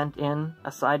that I sent in,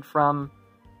 aside from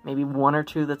maybe 1 or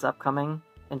 2 that's upcoming,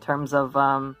 in terms of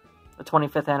the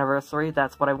 25th anniversary,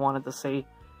 that's what I wanted to see.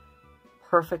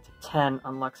 Perfect 10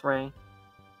 on Luxray.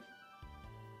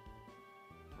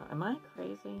 Am I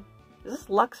crazy? Is this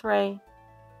Luxray?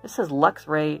 This says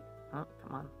Luxray... Oh,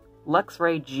 come on.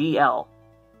 Luxray GL.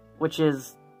 Which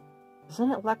is...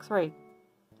 Isn't it Luxray...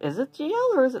 Is it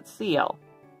GL or is it CL?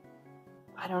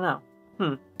 I don't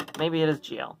know. Maybe it is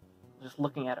GL. Just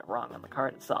looking at it wrong on the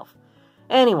card itself.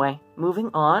 Anyway, moving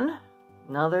on.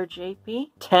 Another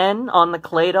JP. 10 on the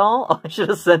Clay Doll. Oh, I should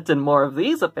have sent in more of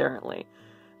these, apparently.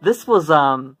 This was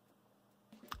a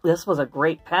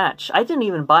great patch. I didn't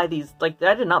even buy these, like,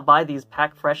 I did not buy these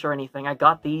pack fresh or anything. I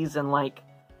got these in, like,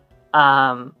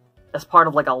 as part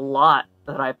of, like, a lot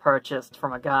that I purchased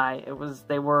from a guy.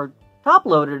 They were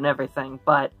top-loaded and everything,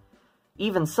 but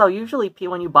even so, usually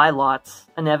when you buy lots,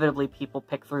 inevitably people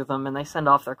pick through them and they send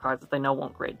off their cards that they know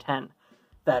won't grade 10.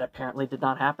 That apparently did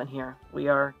not happen here. We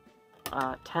are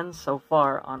 10 so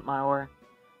far on our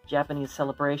Japanese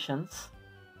celebrations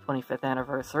 25th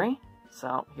anniversary.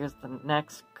 So here's the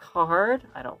next card.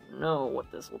 I don't know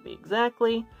what this will be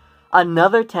exactly.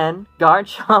 Another 10,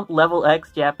 Garchomp level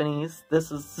X Japanese.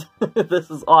 This is this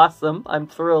is awesome. I'm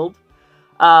thrilled.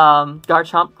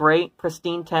 Garchomp, great,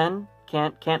 pristine 10.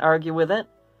 Can't argue with it.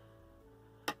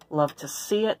 Love to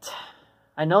see it.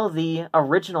 I know the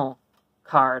original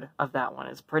card of that one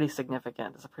is pretty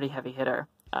significant. It's a pretty heavy hitter.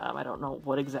 I don't know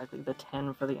what exactly the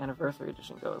 10 for the anniversary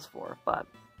edition goes for, but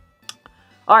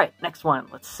all right, next one.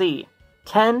 Let's see.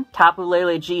 10, Tapu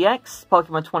Lele GX,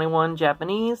 Pokemon 21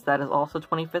 Japanese. That is also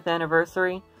 25th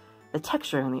anniversary. The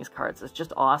texture in these cards is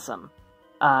just awesome.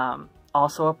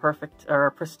 Also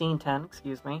a pristine 10,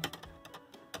 excuse me.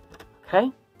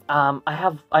 Okay.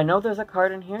 I know there's a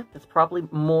card in here that's probably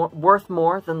worth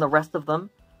more than the rest of them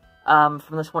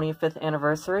from the 25th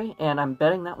anniversary, and I'm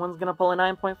betting that one's gonna pull a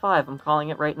 9.5. I'm calling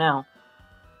it right now.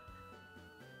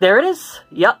 There it is.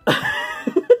 Yep.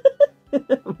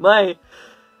 My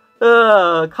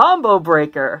combo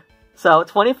breaker. So,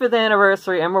 25th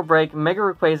anniversary Emerald Break Mega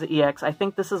Rayquaza EX. I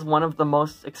think this is one of the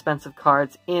most expensive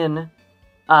cards in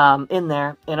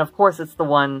there, and of course it's the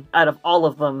one out of all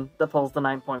of them that pulls the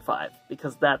 9.5,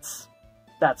 because that's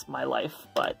my life.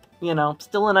 But, you know,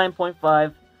 still a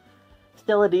 9.5,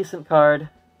 still a decent card,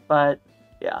 but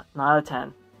yeah, not a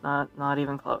 10, not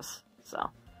even close. So,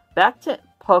 back to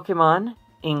Pokemon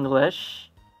English.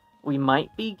 We might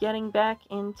be getting back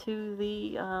into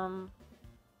the, I'm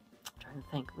trying to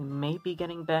think, we may be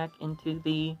getting back into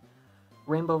the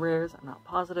Rainbow Rares, I'm not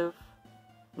positive.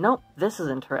 Nope, this is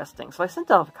interesting. So I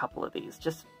sent off a couple of these,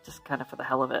 just kind of for the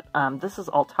hell of it. This is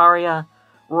Altaria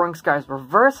Roaring Skies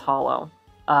Reverse Holo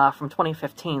from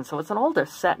 2015, so it's an older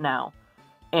set now.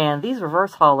 And these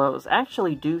Reverse Holos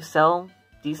actually do sell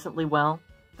decently well.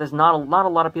 There's not a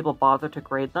lot of people bother to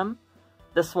grade them.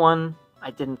 This one, I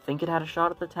didn't think it had a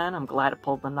shot at the 10. I'm glad it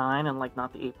pulled the 9 and, like,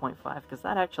 not the 8.5, because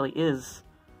that actually is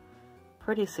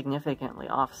pretty significantly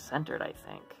off-centered, I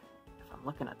think, if I'm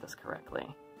looking at this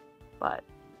correctly. But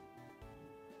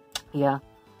yeah,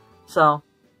 so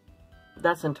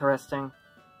that's interesting,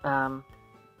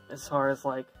 as far as,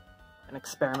 like, an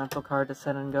experimental card to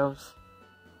set in goes.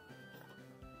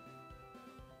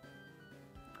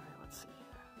 Alright, let's see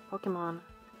here. Pokemon.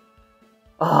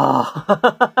 Oh,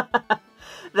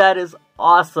 that is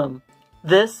awesome.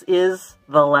 This is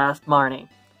the last Marnie.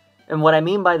 And what I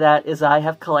mean by that is I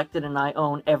have collected and I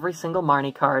own every single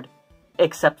Marnie card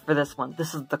except for this one.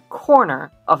 This is the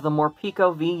corner of the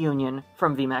Morpeko V Union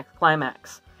from VMAX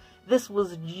Climax. This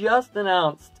was just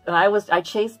announced, and I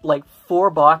chased like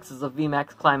 4 boxes of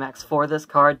VMAX Climax for this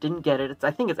card, didn't get it. I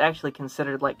think it's actually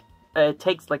considered like, it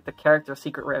takes like the character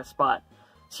secret rare spot.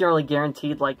 So you're only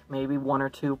guaranteed like maybe 1 or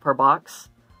 2 per box.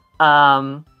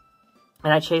 And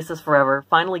I chased this forever,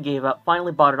 finally gave up,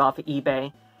 finally bought it off of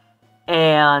eBay.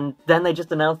 And then they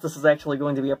just announced this is actually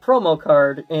going to be a promo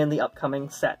card in the upcoming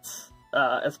sets.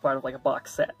 As part of like a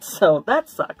box set. So that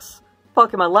sucks.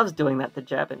 Pokemon loves doing that to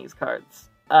Japanese cards.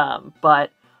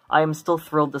 But I am still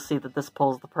thrilled to see that this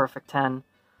pulls the perfect 10.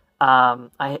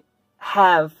 I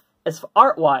have, as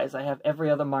art-wise, I have every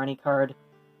other Marnie card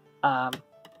that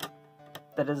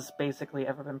has basically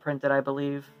ever been printed, I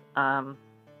believe. And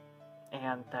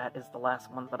that is the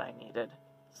last one that I needed.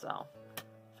 So,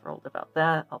 thrilled about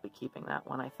that. I'll be keeping that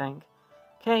one, I think.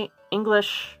 Okay,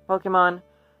 English Pokemon.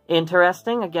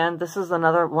 Interesting. Again, this is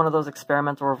another one of those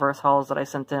experimental reverse holos that I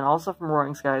sent in, also from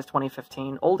Roaring Skies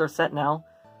 2015. Older set now.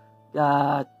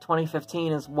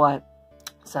 2015 is what?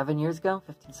 7 years ago?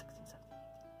 15, 16, 17,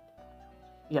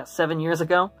 18. Yeah, 7 years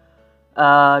ago.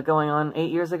 Going on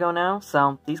 8 years ago now.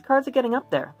 So, these cards are getting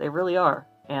up there. They really are.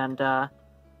 And, yeah.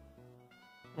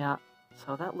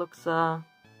 So, that looks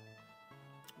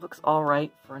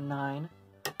alright for a 9.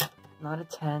 Not a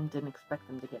 10. Didn't expect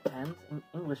them to get 10s.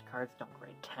 English cards don't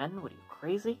grade 10. What are you,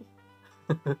 crazy?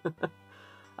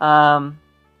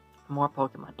 More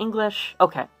Pokemon English.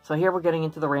 Okay, so here we're getting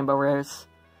into the Rainbow Rares.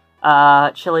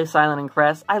 Chile, Silent, and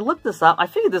Crest. I looked this up. I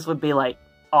figured this would be, like,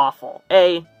 awful.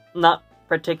 Not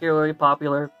particularly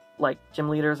popular, like, gym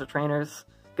leaders or trainers.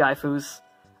 Gaifus.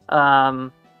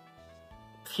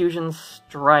 Fusion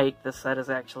Strike, this set is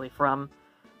actually from.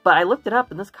 But I looked it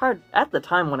up, and this card, at the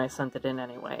time when I sent it in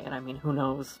anyway, and I mean, who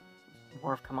knows,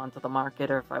 more have come onto the market,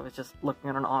 or if I was just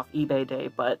looking at an off-eBay day,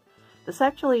 but this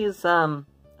actually is a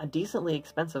decently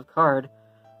expensive card.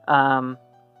 I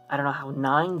don't know how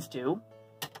 9s do.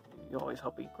 You always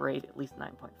hope you grade at least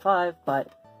 9.5,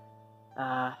 but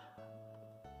We'll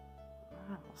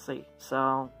see.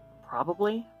 So,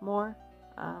 probably more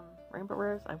Rainbow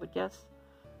Rares, I would guess.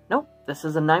 Nope, this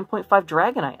is a 9.5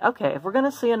 Dragonite. Okay, if we're going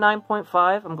to see a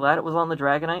 9.5, I'm glad it was on the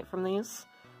Dragonite from these.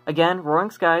 Again,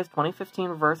 Roaring Skies, 2015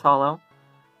 Reverse Holo.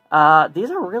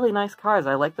 These are really nice cards.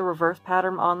 I like the reverse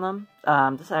pattern on them.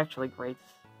 This actually grades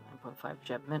 9.5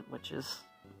 Gem Mint, which is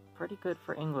pretty good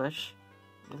for English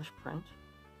print.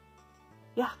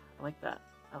 Yeah, I like that.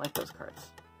 I like those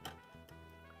cards.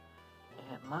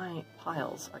 And my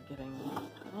piles are getting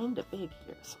kind of big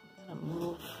here, so I'm going to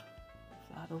move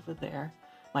that over there.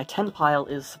 My 10 pile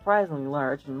is surprisingly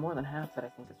large, and more than half of it I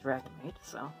think is Dragon Maid,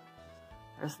 so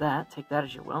there's that. Take that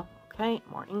as you will. Okay,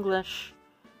 more English.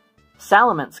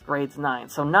 Salamence grades 9.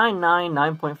 So 9, 9,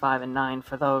 9.5, and 9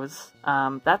 for those.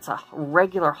 That's a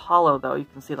regular holo, though. You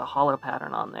can see the holo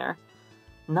pattern on there.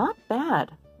 Not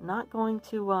bad. Not going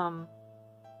to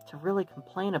really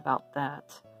complain about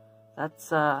that.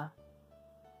 That's also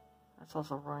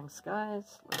Roaring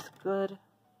Skies. Looks good.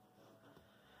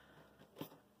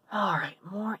 Alright,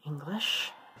 more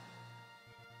English.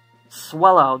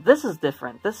 Swallow. This is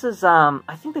different. This is, I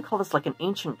think they call this like an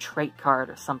ancient trait card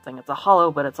or something. It's a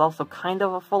holo, but it's also kind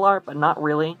of a full art, but not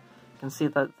really. You can see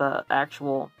that the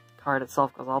actual card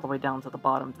itself goes all the way down to the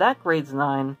bottom. That grades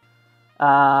 9.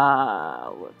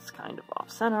 Looks kind of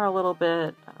off-center a little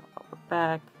bit. I don't know if I'll look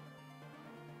back.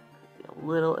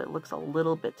 It looks a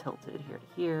little bit tilted here to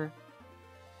here.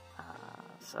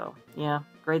 So, yeah,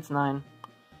 grades 9.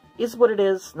 Is what it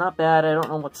is. Not bad. I don't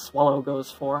know what Swallow goes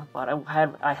for, but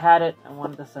I had it. I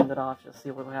wanted to send it off just to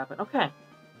see what would happen. Okay.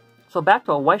 So back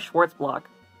to a Weiss Schwarz block.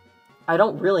 I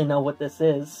don't really know what this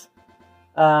is.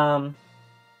 I'm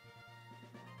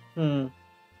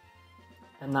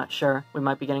not sure. We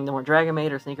might be getting the more Dragon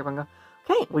Maid or Sneaker Bunko.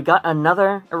 Okay, we got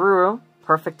another Aruru.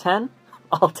 Perfect 10.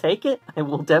 I'll take it. I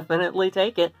will definitely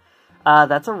take it.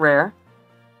 That's a rare.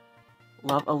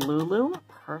 Love a Lulu.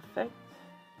 Perfect.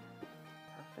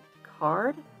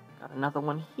 Card. Got another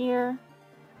one here.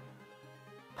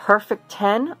 Perfect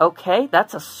 10. Okay,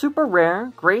 that's a super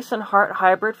rare Grace and Heart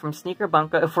hybrid from Sneaker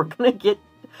Bunko. If we're gonna get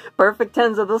perfect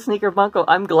 10s of the Sneaker Bunko,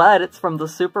 I'm glad it's from the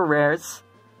super rares.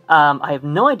 I have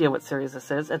no idea what series this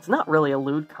is. It's not really a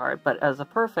lewd card, but as a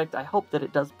perfect, I hope that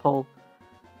it does pull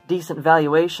decent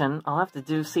valuation. I'll have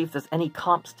to see if there's any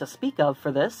comps to speak of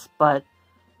for this, but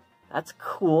that's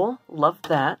cool. Love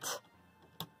that.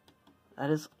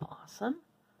 That is awesome.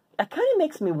 It kind of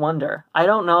makes me wonder. I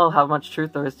don't know how much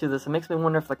truth there is to this. It makes me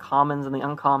wonder if the commons and the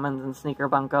uncommons in Sneaker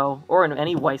Bunko, or in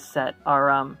any Weiss set,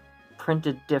 are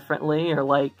printed differently, or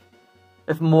like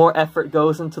if more effort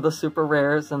goes into the super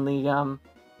rares and the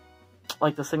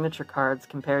like the signature cards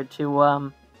compared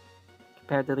to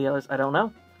the others. I don't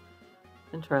know.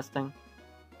 Interesting.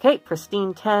 Okay,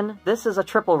 Pristine 10. This is a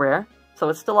triple rare, so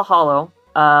it's still a holo.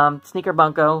 Sneaker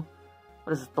Bunko.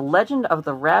 What is it? The Legend of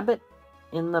the Rabbit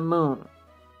in the Moon.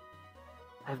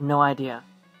 I have no idea.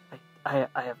 I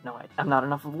have no idea. I'm not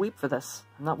enough of a weeb for this.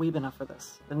 I'm not weeb enough for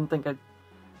this. Didn't think I'd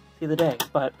see the day,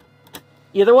 but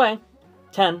either way,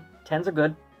 10. 10s are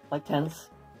good. Like 10s.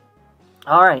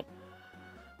 Alright.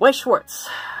 Weiss Schwarz.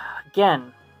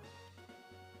 Again.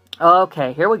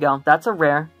 Okay, here we go. That's a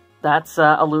rare. That's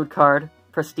a lewd card.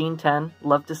 Pristine 10.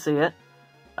 Love to see it.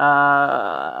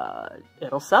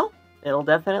 It'll sell. It'll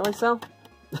definitely sell.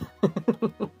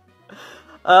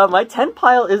 My 10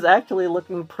 pile is actually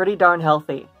looking pretty darn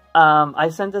healthy. I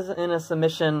sent this in a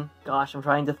submission, gosh, I'm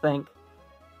trying to think,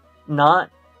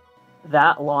 not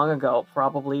that long ago,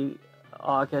 probably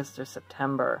August or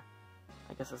September.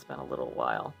 I guess it's been a little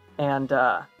while. And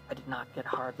I did not get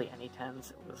hardly any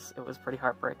 10s. It was pretty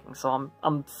heartbreaking. So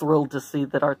I'm thrilled to see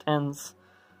that our 10s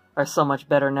are so much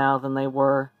better now than they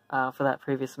were for that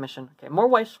previous mission. Okay, more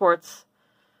Weiss Schwarz.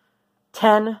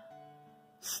 10.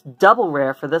 Double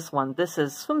rare for this one. This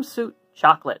is Swimsuit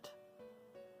Chocolate.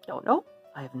 Don't know.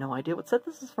 I have no idea what set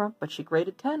this is from, but she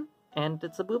graded 10, and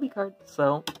it's a booby card,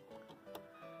 so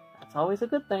that's always a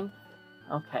good thing.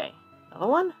 Okay, another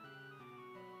one.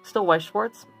 Still Weiss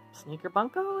Schwarz. Sneaker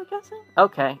Bunko, I'm guessing?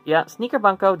 Okay, yeah, Sneaker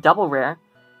Bunko, double rare.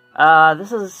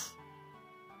 This is...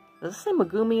 Does this say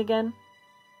Megumi again?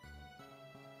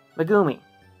 Megumi.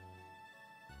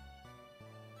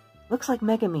 Looks like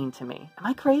Megamine to me. Am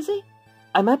I crazy?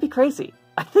 I might be crazy.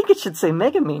 I think it should say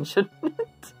Megamine, shouldn't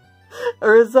it?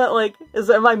 Or is that like...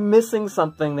 am I missing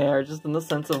something there? Just in the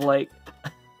sense of like...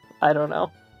 I don't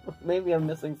know. Maybe I'm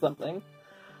missing something.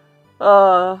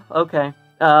 Okay.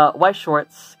 Weiss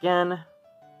Schwarz, again.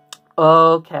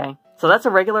 Okay. So that's a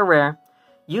regular rare.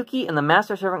 Yuki and the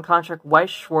Master Servant Contract Weiss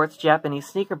Schwarz Japanese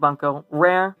Sneaker Bunko.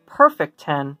 Rare. Perfect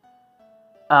 10.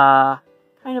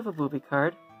 Kind of a booby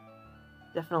card.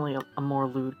 Definitely a more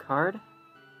lewd card.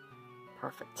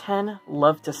 Perfect 10.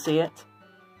 Love to see it.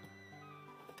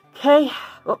 Okay.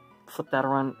 Oh, flip that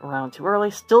around too early.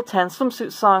 Still 10.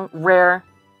 Swimsuit Song. Rare.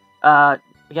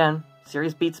 Again,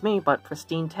 series beats me, but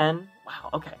pristine 10. Wow,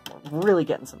 okay. We're really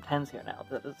getting some 10s here now.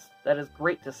 That is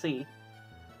great to see.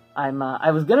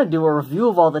 I was gonna do a review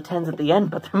of all the 10s at the end,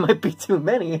 but there might be too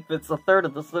many if it's a third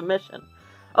of the submission.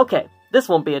 Okay, this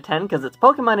won't be a 10 because it's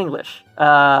Pokemon English.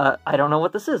 I don't know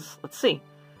what this is. Let's see.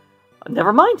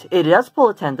 Never mind. It does pull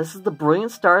a 10. This is the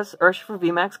Brilliant Stars Urshifu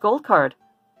VMAX Gold card.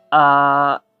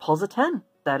 Pulls a 10.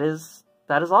 That is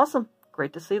awesome.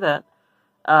 Great to see that.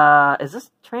 Is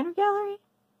this Trainer Gallery?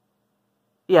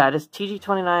 Yeah, it is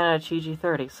TG29 out of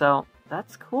TG30, so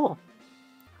that's cool.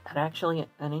 And actually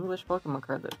an English Pokemon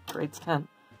card that grades 10.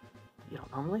 You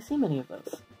don't normally see many of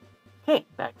those. Okay,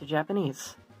 back to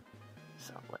Japanese.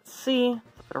 So let's see.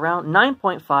 Flip it around.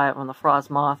 9.5 on the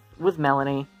Frostmoth with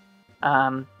Melanie.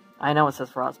 I know it says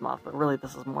Frostmoth, but really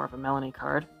this is more of a Melanie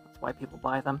card. That's why people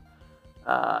buy them.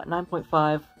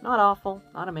 9.5. Not awful.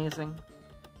 Not amazing.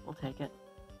 We'll take it.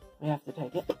 We have to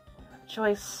take it.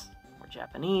 Choice. More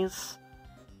Japanese.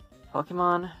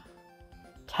 Pokemon.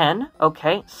 10.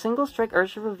 Okay. Single Strike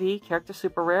Urshifu V. Character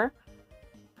Super Rare.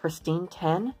 Pristine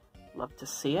 10. Love to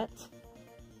see it.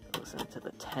 Goes into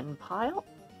the 10 pile.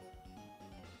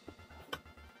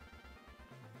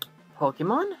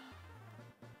 Pokemon.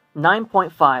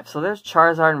 9.5. So there's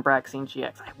Charizard and Braixen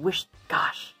GX. I wish,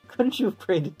 gosh, couldn't you have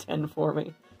graded 10 for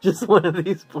me? Just one of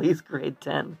these, please grade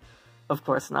 10. Of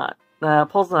course not.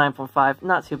 Pulls the 9.5.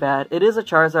 Not too bad. It is a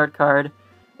Charizard card.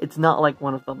 It's not like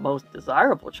one of the most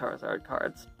desirable Charizard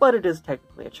cards, but it is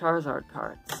technically a Charizard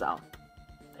card, so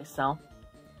they sell.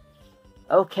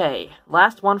 Okay,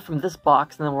 last one from this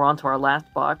box, and then we're on to our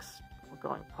last box. We're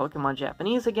going Pokemon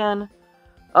Japanese again.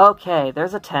 Okay,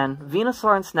 there's a 10.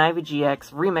 Venusaur and Snivy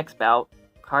GX Remix Bout.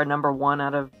 Card number 1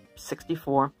 out of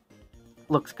 64.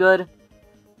 Looks good.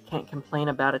 Can't complain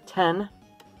about a 10. I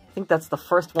think that's the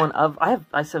first one of...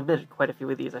 I submitted quite a few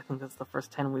of these. I think that's the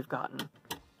first 10 we've gotten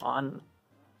on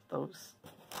those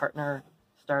partner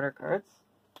starter cards.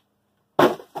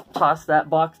 Toss that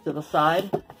box to the side.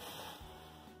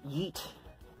 Yeet.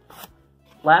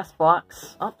 Last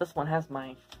box. Oh, this one has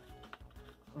my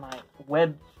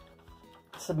web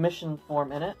submission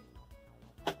form in it.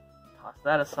 Toss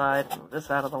that aside. Move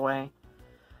this out of the way.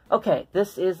 Okay,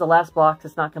 this is the last box.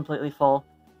 It's not completely full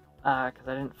because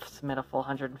I didn't submit a full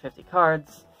 150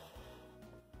 cards.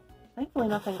 Thankfully,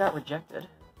 nothing got rejected.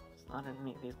 It's not in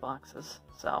any of these boxes.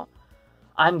 So,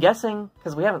 I'm guessing,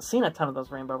 because we haven't seen a ton of those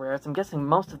Rainbow Rares, I'm guessing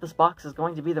most of this box is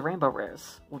going to be the Rainbow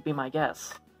Rares, would be my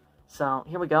guess. So,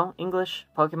 here we go. English,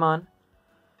 Pokemon.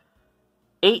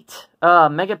 8.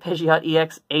 Mega Pidgeot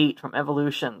EX 8 from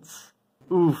Evolutions.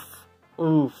 Oof.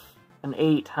 Oof. An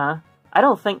 8, huh? I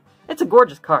don't think... It's a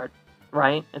gorgeous card,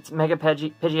 right? It's Mega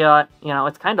Pidgeot. You know,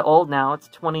 it's kind of old now. It's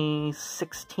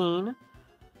 2016.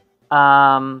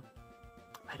 I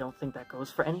don't think that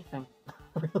goes for anything.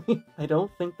 Really? I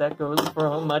don't think that goes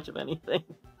for much of anything.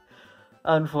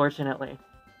 Unfortunately.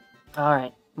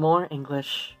 Alright, more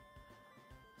English.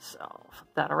 So, flip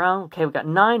that around. Okay, we got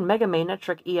 9 Mega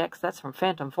Magnetric EX. That's from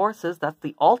Phantom Forces. That's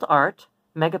the Alt Art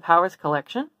Mega Powers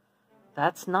Collection.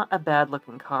 That's not a bad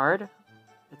looking card.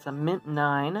 It's a mint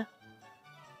 9. Let's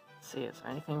see, is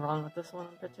there anything wrong with this one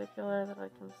in particular that I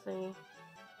can see?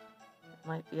 It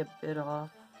might be a bit off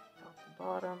the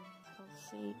bottom. I don't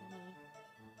see any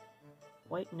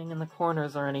whitening in the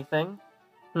corners or anything.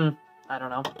 I don't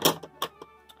know. Put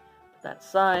that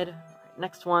aside. Alright,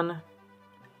 next one.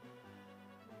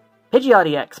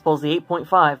 Pidgeot EX pulls the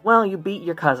 8.5. Well, you beat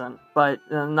your cousin, but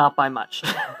not by much.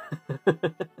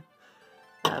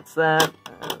 That's that.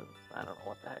 I don't know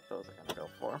what the heck those are going to go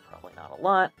for. Probably not a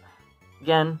lot.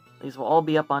 Again, these will all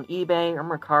be up on eBay or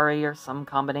Mercari or some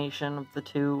combination of the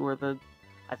two, or the...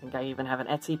 I think I even have an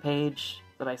Etsy page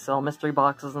that I sell mystery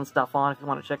boxes and stuff on if you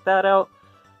want to check that out.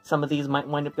 Some of these might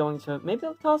wind up going to... Maybe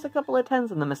I'll toss a couple of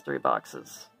 10s in the mystery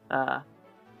boxes.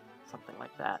 Something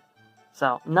like that.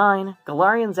 So, 9,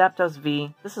 Galarian Zapdos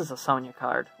V. This is a Sonya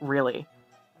card, really.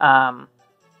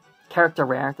 Character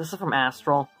rare. This is from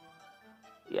Astral.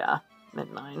 Yeah,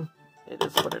 mint 9. It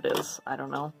is what it is. I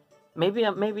don't know. Maybe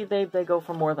they go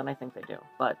for more than I think they do,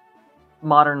 but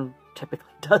Modern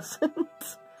typically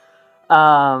doesn't.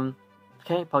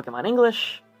 Okay, Pokemon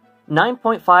English.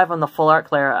 9.5 on the Full Art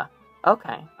Clara.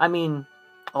 Okay, I mean,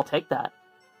 I'll take that.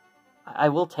 I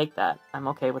will take that. I'm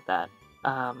okay with that.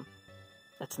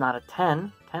 It's not a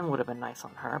 10. 10 would have been nice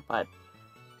on her, but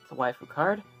it's a waifu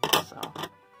card, so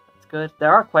that's good.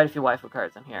 There are quite a few waifu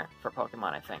cards in here for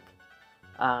Pokemon, I think.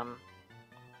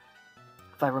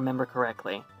 if I remember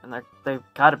correctly. And they've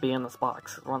got to be in this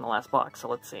box. We're on the last box, so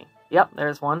let's see. Yep,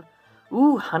 there's one.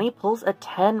 Ooh, Honey pulls a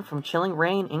 10 from Chilling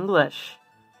Reign English.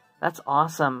 That's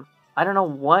awesome. I don't know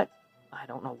what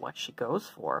she goes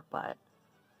for, but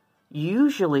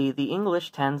usually the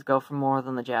English 10s go for more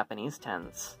than the Japanese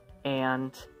 10s.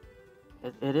 And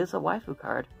it is a waifu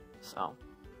card, so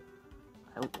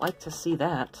I would like to see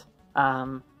that.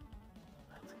 That's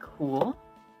cool.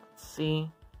 Let's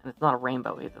see. And it's not a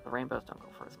rainbow either. The rainbows don't go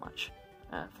for as much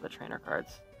for the trainer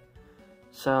cards.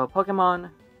 So, Pokemon,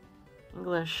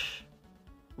 English.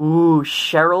 Ooh,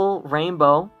 Cheryl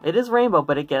Rainbow. It is rainbow,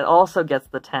 but it also gets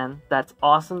the 10. That's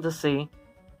awesome to see.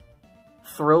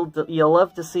 Thrilled. You'll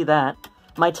love to see that.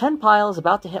 My 10 pile is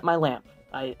about to hit my lamp.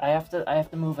 I have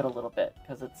to move it a little bit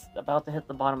because it's about to hit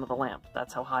the bottom of the lamp.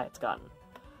 That's how high it's gotten.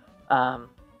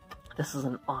 This is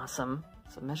an awesome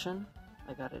submission.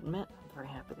 I gotta admit, I'm very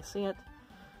happy to see it.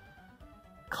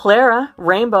 Clara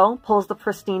Rainbow pulls the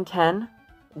pristine 10.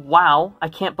 Wow, I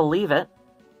can't believe it.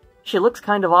 She looks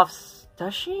kind of off.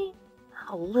 Does she?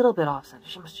 A little bit off center.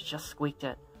 She must have just squeaked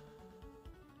it.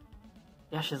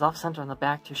 Yeah, she's off center in the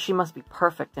back too. She must be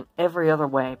perfect in every other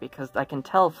way because I can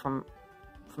tell from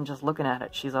just looking at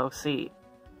it, she's OC.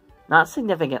 Not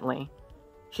significantly.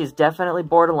 She's definitely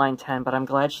borderline 10, but I'm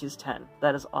glad she's 10.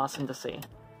 That is awesome to see.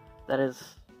 That is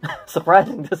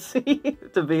surprising to see,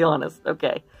 to be honest.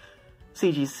 Okay.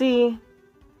 CGC.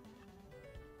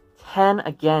 10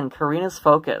 again. Karina's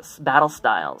Focus. Battle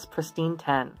Styles. Pristine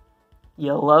 10.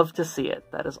 You'll love to see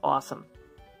it. That is awesome.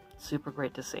 Super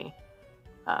great to see.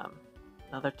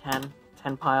 Another 10.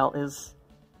 10 pile is...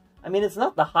 I mean, it's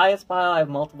not the highest pile. I have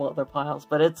multiple other piles,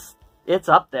 but it's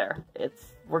up there.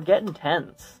 We're getting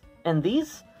 10s. And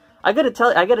these... I gotta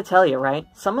tell you, right?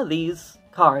 Some of these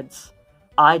cards,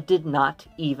 I did not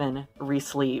even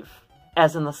re-sleeve.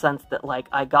 As in the sense that, like,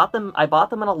 I bought them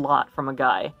in a lot from a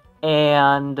guy.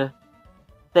 And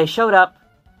they showed up,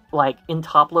 like, in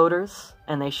top loaders.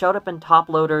 And they showed up in top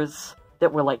loaders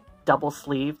that were, like, double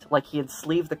sleeved. Like, he had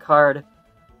sleeved the card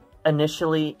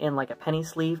initially in, like, a penny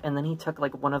sleeve. And then he took,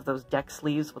 like, one of those deck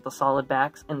sleeves with the solid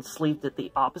backs and sleeved it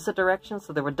the opposite direction.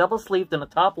 So they were double sleeved in a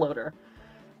top loader.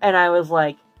 And I was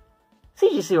like,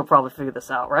 CGC will probably figure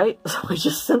this out, right? So I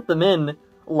just sent them in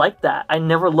like that. I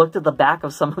never looked at the back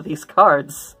of some of these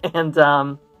cards. And,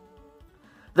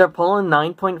 they're pulling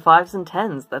 9.5s and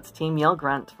 10s. That's Team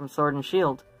Yellgrunt from Sword and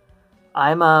Shield.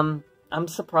 I'm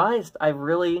surprised. I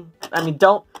mean,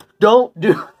 don't do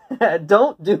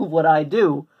don't do what I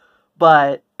do,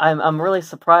 but I'm really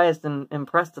surprised and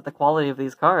impressed at the quality of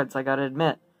these cards, I gotta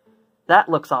admit. That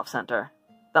looks off-center.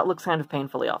 That looks kind of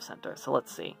painfully off-center, so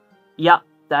let's see. Yep,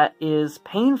 that is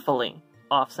painfully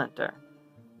off-center,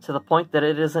 to the point that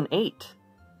it is an 8.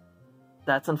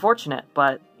 That's unfortunate,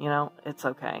 but, you know, it's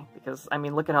okay. Because, I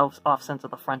mean, look at how off-center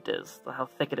the front is. How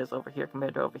thick it is over here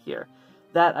compared to over here.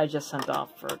 That I just sent off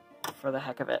for the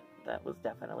heck of it. That was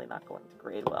definitely not going to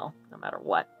grade well, no matter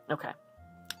what. Okay.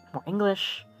 More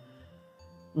English.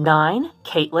 9,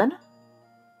 Caitlin.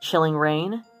 Chilling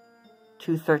Reign.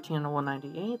 213 and a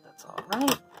 198. That's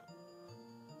alright.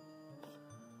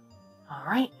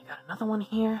 Alright, I got another one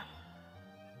here.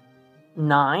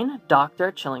 9,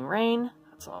 Doctor. Chilling Reign.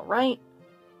 That's alright.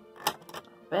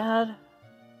 Bad.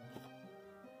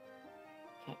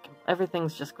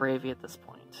 Everything's just gravy at this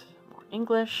point. More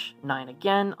English. 9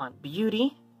 again on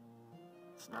Beauty.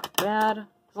 It's not bad.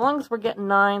 As long as we're getting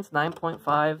 9s,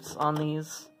 9.5s on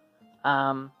these,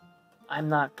 I'm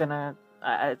not gonna...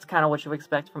 it's kind of what you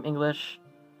expect from English.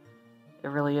 It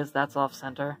really is. That's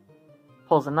off-center.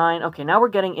 Pulls a 9. Okay, now we're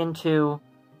getting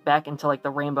back into like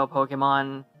the Rainbow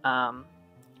Pokemon,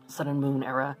 Sun and Moon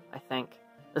era, I think.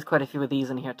 There's quite a few of these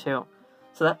in here, too.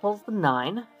 So that pulls the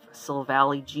 9 for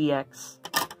Silvally GX.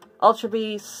 Ultra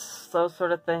Beasts, those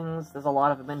sort of things. There's a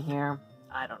lot of them in here.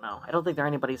 I don't know. I don't think they're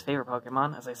anybody's favorite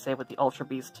Pokemon, as I say with the Ultra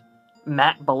Beast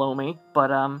mat below me.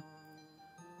 But,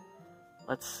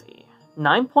 let's see.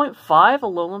 9.5,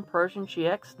 Alolan Persian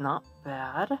GX. Not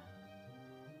bad.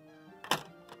 I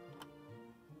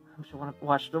should want to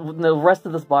watch the rest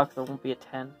of this box. There won't be a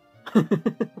 10.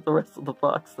 The rest of the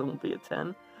box, there won't be a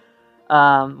 10.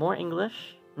 More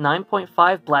English.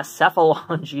 9.5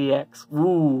 Blacephalon GX.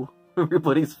 Ooh,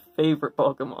 everybody's favorite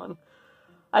Pokemon.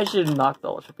 I shouldn't knock the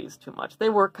Ultra Beasts too much. They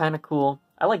were kind of cool.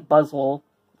 I like Buzzwole.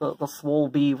 The Swole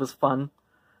Bee was fun.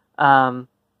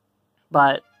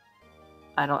 But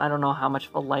I don't know how much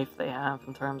of a life they have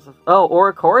in terms of... Oh,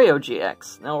 Oricorio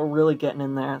GX. Now we're really getting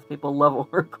in there. People love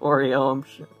Oricorio, I'm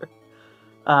sure.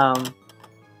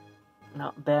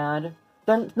 Not bad.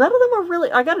 None of them are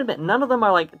really... I gotta admit, none of them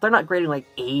are like... They're not grading like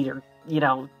 8 or,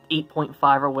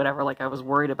 8.5 or whatever like I was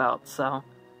worried about. So,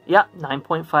 Yeah,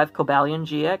 9.5 Cobalion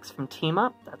GX from Team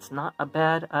Up. That's not a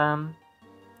bad,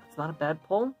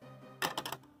 pull.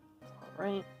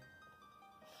 Alright.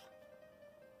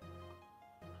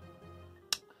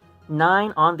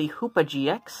 9 on the Hoopa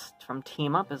GX from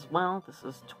Team Up as well. This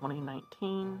is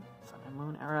 2019, Sun and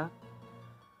Moon era.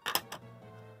 Flip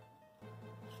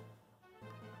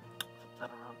that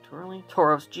around too early.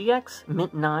 Tauros GX,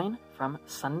 Mint 9 from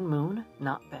Sun and Moon.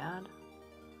 Not bad.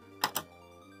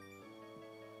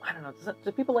 I don't know,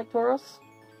 do people like Tauros?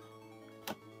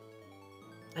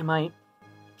 They might.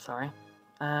 Sorry.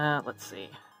 Let's see.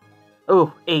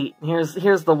 Oh, 8.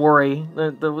 Here's the worry.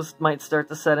 Those might start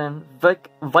to set in.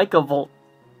 Vikavolt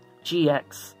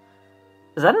GX.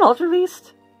 Is that an Ultra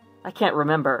Beast? I can't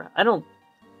remember. I don't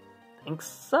think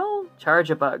so.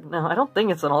 Charge-a-Bug. No, I don't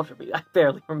think it's an Ultra Beast. I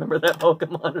barely remember that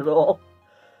Pokemon at all.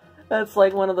 That's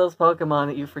like one of those Pokemon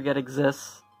that you forget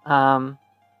exists. Let's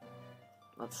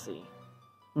see.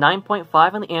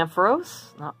 9.5 on the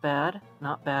Ampharos. Not bad.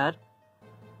 Not bad.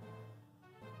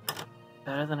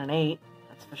 Better than an 8,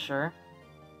 that's for sure.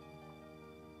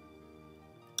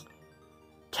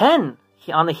 10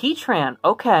 on the Heatran.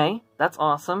 Okay, that's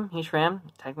awesome. Heatran,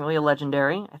 technically a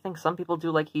legendary. I think some people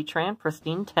do like Heatran.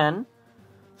 Pristine 10.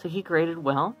 So he graded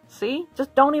well. See?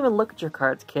 Just don't even look at your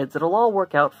cards, kids. It'll all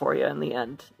work out for you in the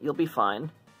end. You'll be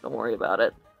fine. Don't worry about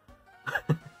it.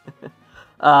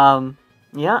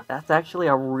 Yeah, that's actually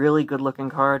a really good looking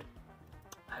card.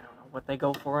 I don't know what they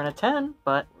go for in a 10,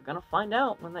 but we're gonna find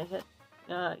out when they hit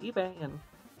eBay and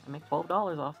I make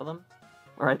 $12 off of them.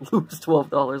 Or I lose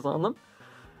 $12 on them.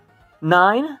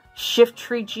 9,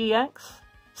 Shiftry GX,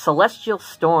 Celestial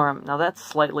Storm. Now that's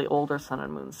slightly older Sun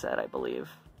and Moon set, I believe.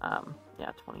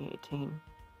 Yeah, 2018.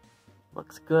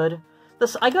 Looks good.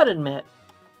 This, I gotta admit,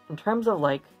 in terms of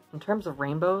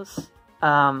rainbows,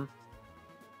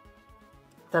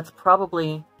 that's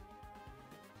probably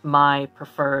my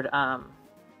preferred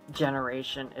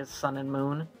generation is Sun and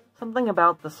Moon. Something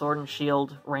about the Sword and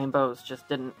Shield rainbows just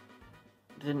didn't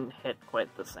hit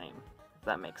quite the same, if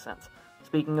that makes sense.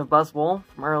 Speaking of Buzzwole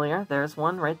from earlier, there's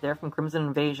one right there from Crimson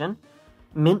Invasion.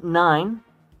 Mint 9,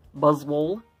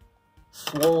 Buzzwole,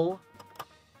 Swole,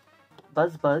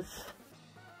 Buzz. I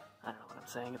don't know what I'm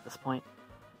saying at this point.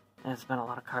 It's been a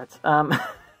lot of cards.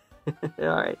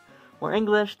 Alright. More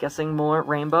English, guessing more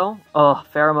Rainbow. Oh,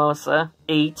 Pheromosa,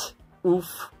 8.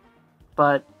 Oof.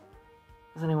 But,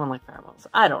 does anyone like Pheromosa?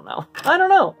 I don't know. I don't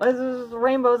know.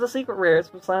 Rainbow is a secret rare. It's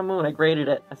from Sun and Moon. I graded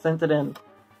it. I sent it in.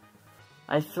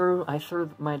 I threw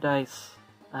my dice.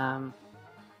 More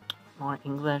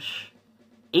English.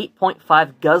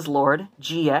 8.5 Guzzlord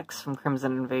GX from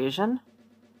Crimson Invasion.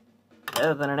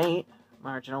 Better than an 8,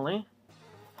 marginally.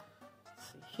 Let's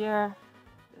see here.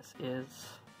 This is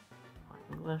more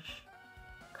English.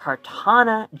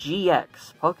 Kartana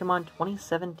GX, Pokemon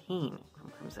 2017 from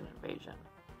Crimson Invasion.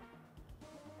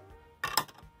 At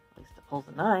least it pulls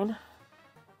a 9.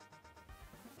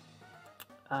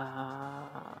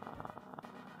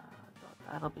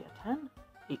 That'll be a 10.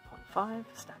 8.5,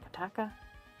 Stakataka.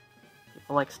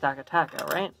 People like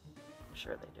Stakataka, right? I'm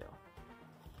sure they do.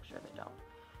 I'm sure they don't.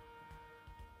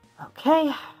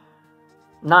 Okay.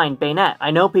 9, Bayonet. I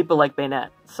know people like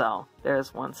Bayonet, so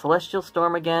there's one. Celestial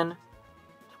Storm again.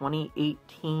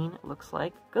 2018, it looks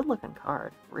like. Good looking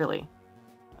card, really.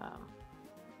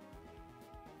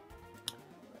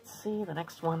 Let's see, the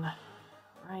next one.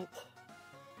 Right.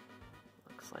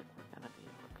 Looks like we're going to be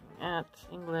looking at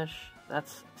English.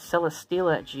 That's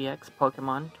Celesteela GX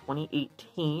Pokemon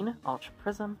 2018 Ultra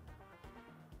Prism.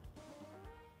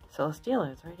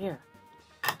 Celesteela is right here.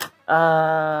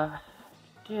 More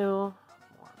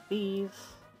of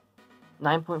these.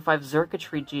 9.5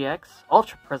 Xurkitree GX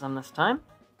Ultra Prism this time.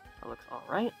 That looks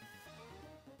alright.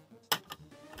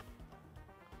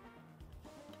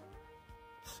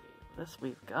 Let's see, this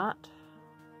we've got.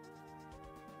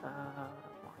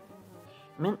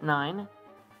 Mint 9.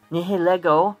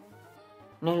 Nihilego.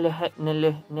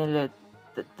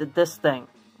 This thing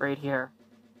right here.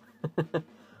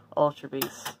 Ultra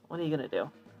Beast. What are you gonna do?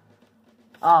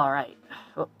 Alright.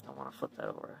 Oh, I want to flip that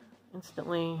over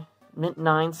instantly. Mint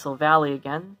 9 Silvally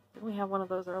again. Didn't we have one of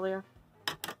those earlier?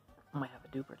 I might have a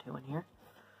dupe or two in here.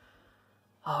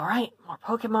 Alright, more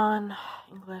Pokemon.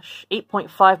 English.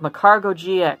 8.5 Macargo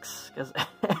GX. Because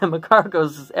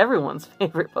Macargo's is everyone's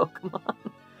favorite Pokemon.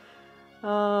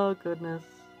 Oh, goodness.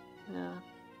 Yeah.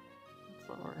 It's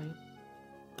alright.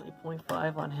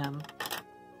 8.5 on him.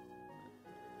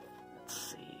 Let's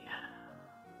see.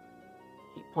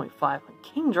 8.5 on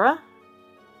Kingdra.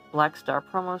 Black Star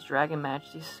promos, Dragon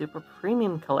Majesty Super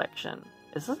Premium Collection.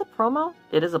 Is this a promo?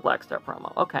 It is a Black Star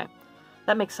promo. Okay.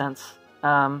 That makes sense.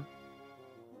 God,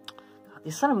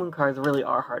 these Sun and Moon cards really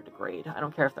are hard to grade. I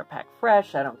don't care if they're packed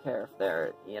fresh. I don't care if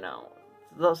they're, you know...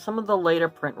 Some of the later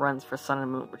print runs for Sun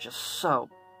and Moon were just so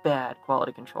bad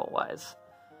quality control-wise.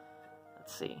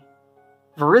 Let's see.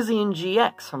 Virizion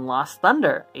GX from Lost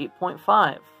Thunder,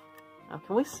 8.5. Now,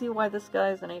 can we see why this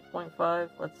guy's an 8.5?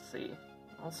 Let's see.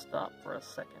 I'll stop for a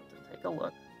second and take a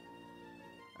look.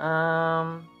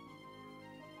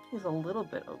 He's a little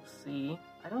bit OC.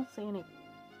 I don't see any...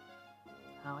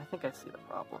 Oh, I think I see the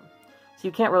problem. So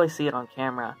you can't really see it on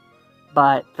camera.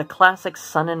 But the classic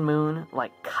Sun and Moon,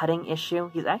 like, cutting issue,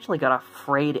 he's actually got a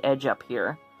frayed edge up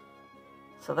here.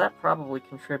 So that probably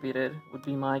contributed, would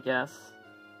be my guess.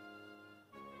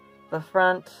 The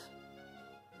front...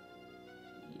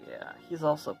 Yeah, he's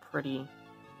also pretty...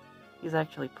 He's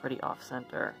actually pretty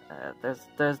off-center.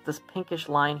 There's this pinkish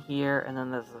line here, and then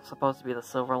there's supposed to be the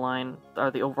silver line,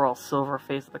 or the overall silver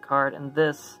face of the card, and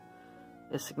this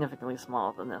is significantly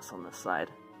smaller than this on this side.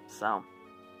 So...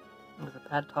 Is it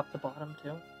bad top to bottom,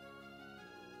 too?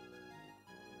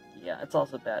 Yeah, it's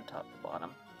also bad top to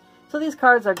bottom. So these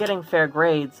cards are getting fair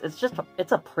grades. It's just,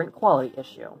 it's a print quality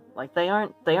issue. Like, they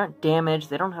aren't damaged.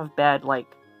 They don't have bad, like,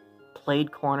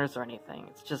 played corners or anything.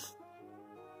 It's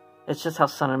just how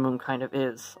Sun and Moon kind of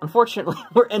is. Unfortunately,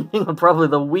 we're ending on probably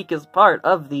the weakest part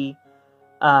of the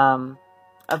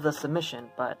submission,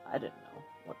 but I didn't know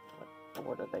what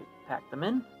order they packed them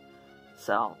in.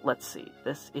 So, let's see.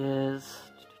 This is...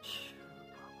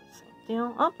 Same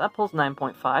deal. Oh, that pulls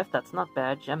 9.5. That's not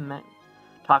bad. Gem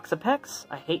Toxapex,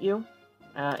 I hate you.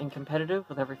 In competitive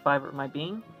with every fiber of my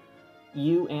being.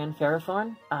 You and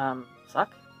Ferrothorn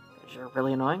suck, because you're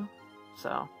really annoying.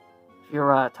 So, if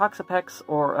you're a Toxapex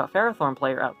or a Ferrothorn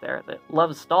player out there that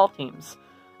loves stall teams,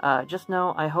 just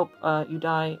know I hope you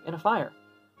die in a fire.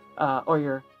 Or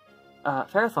your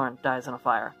Ferrothorn dies in a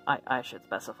fire, I should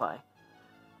specify.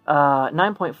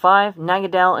 9.5,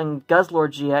 Nagadal and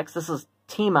Guzzlord GX. This is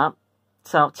Team Up.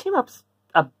 So, Team Up's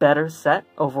a better set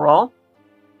overall.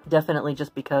 Definitely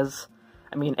just because,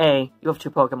 I mean, A, you have 2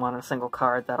 Pokemon in a single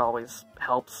card. That always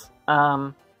helps.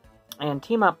 And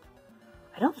Team Up,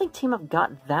 I don't think Team Up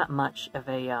got that much of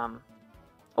a,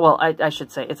 well, I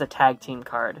should say, it's a tag team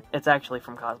card. It's actually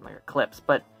from Cosmic Eclipse.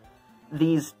 But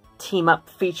these Team Up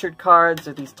featured cards,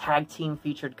 or these tag team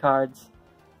featured cards,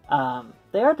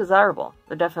 they are desirable.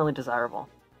 They're definitely desirable.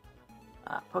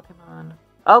 Pokemon.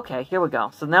 Okay, here we go.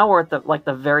 So now we're at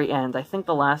the very end. I think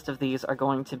the last of these are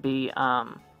going to be,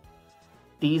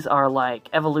 these are like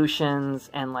evolutions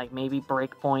and like maybe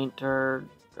Breakpoint or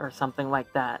something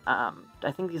like that.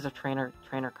 I think these are trainer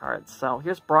cards. So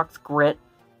here's Brock's Grit.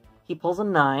 He pulls a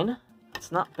 9.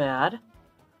 It's not bad.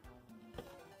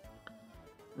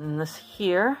 And this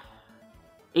here,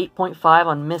 8.5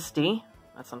 on Misty.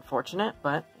 That's unfortunate,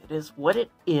 but it is what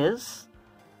it is.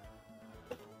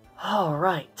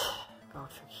 Alright. Go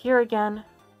through here again.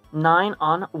 9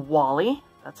 on Wally.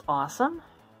 That's awesome.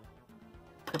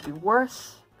 Could be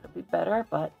worse. Could be better,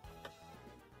 but...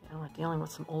 You know, we're dealing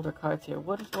with some older cards here.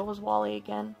 What was Wally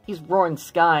again? He's Roaring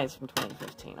Skies from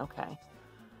 2015. Okay.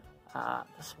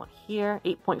 This one here.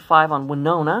 8.5 on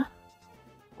Winona.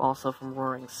 Also from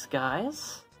Roaring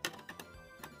Skies.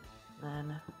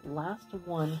 Then, last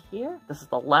one here. This is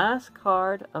the last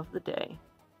card of the day.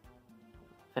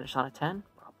 Finish on a 10?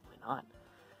 Probably not.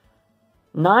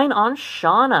 9 on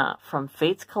Shauna from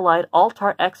Fates Collide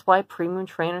Altar XY Premium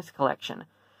Trainers Collection.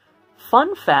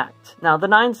 Fun fact. Now, the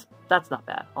 9s, that's not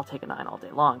bad. I'll take a 9 all day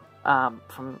long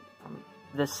from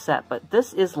this set. But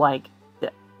this is like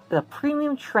the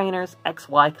Premium Trainers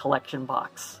XY Collection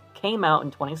box. Came out in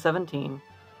 2017.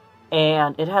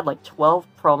 And it had like 12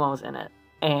 promos in it.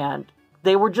 And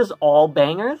they were just all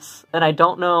bangers. And I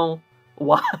don't know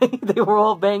why they were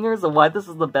all bangers and why this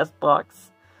is the best box.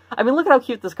 I mean, look at how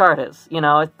cute this card is. You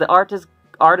know, the art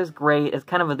is great. It's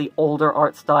kind of the older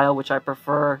art style, which I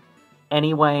prefer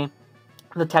anyway.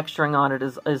 The texturing on it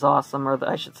is awesome, or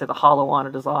I should say the holo on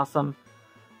it is awesome.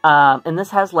 And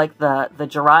this has like the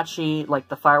Jirachi, like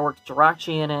the Fireworks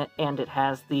Jirachi in it, and it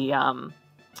has the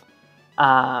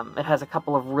it has a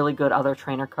couple of really good other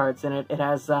trainer cards in it. It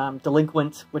has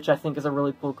Delinquent, which I think is a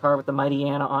really cool card with the Mighty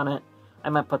Anna on it. I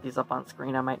might put these up on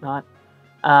screen, I might not.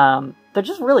 They're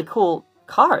just really cool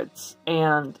cards,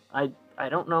 and I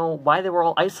don't know why they were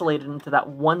all isolated into that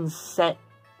one set,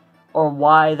 or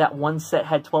why that one set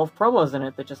had 12 promos in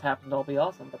it that just happened to all be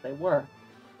awesome, but they were.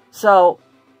 So,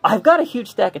 I've got a huge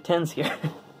stack of 10s here.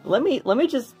 let me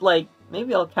just, like,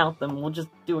 maybe I'll count them. We'll just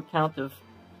do a count of,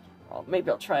 well,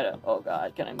 maybe I'll try to, oh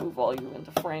god, can I move all you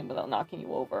into frame without knocking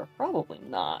you over? Probably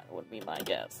not, would be my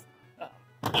guess.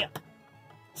 Yeah.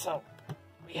 So,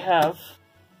 we have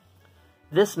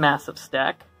this massive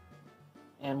stack.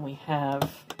 And we have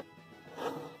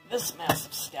this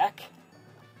massive stack.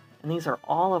 And these are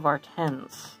all of our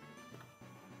 10s.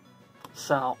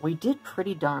 So, we did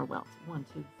pretty darn well. 1,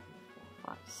 2, 3,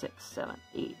 4, 5, 6, 7,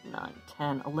 8, 9,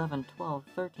 10, 11, 12,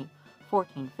 13,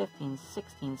 14, 15,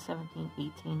 16, 17,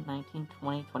 18, 19,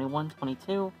 20, 21,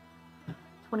 22,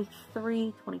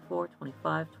 23, 24,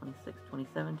 25, 26,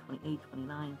 27, 28,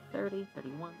 29, 30,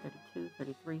 31, 32,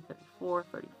 33, 34,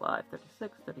 35,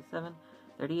 36, 37,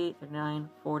 38, 39,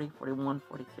 40, 41,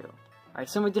 42. Alright,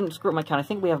 so we didn't screw up my count. I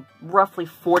think we have roughly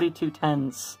 42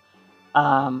 10s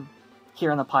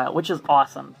here in the pile, which is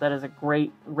awesome. That is a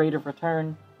great rate of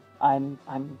return. I'm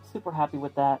super happy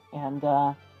with that.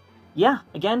 And yeah,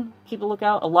 again, keep a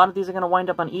lookout. A lot of these are going to wind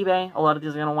up on eBay. A lot of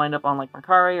these are going to wind up on like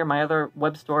Mercari or my other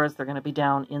web stores. They're going to be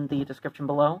down in the description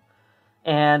below.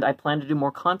 And I plan to do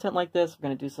more content like this. We're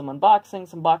going to do some unboxing,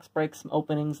 some box breaks, some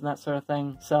openings, and that sort of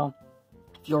thing. So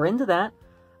if you're into that,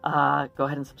 go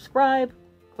ahead and subscribe.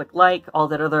 Click like, all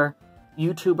that other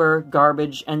YouTuber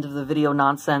garbage, end of the video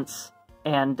nonsense,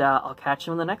 and I'll catch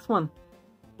you in the next one.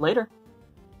 Later.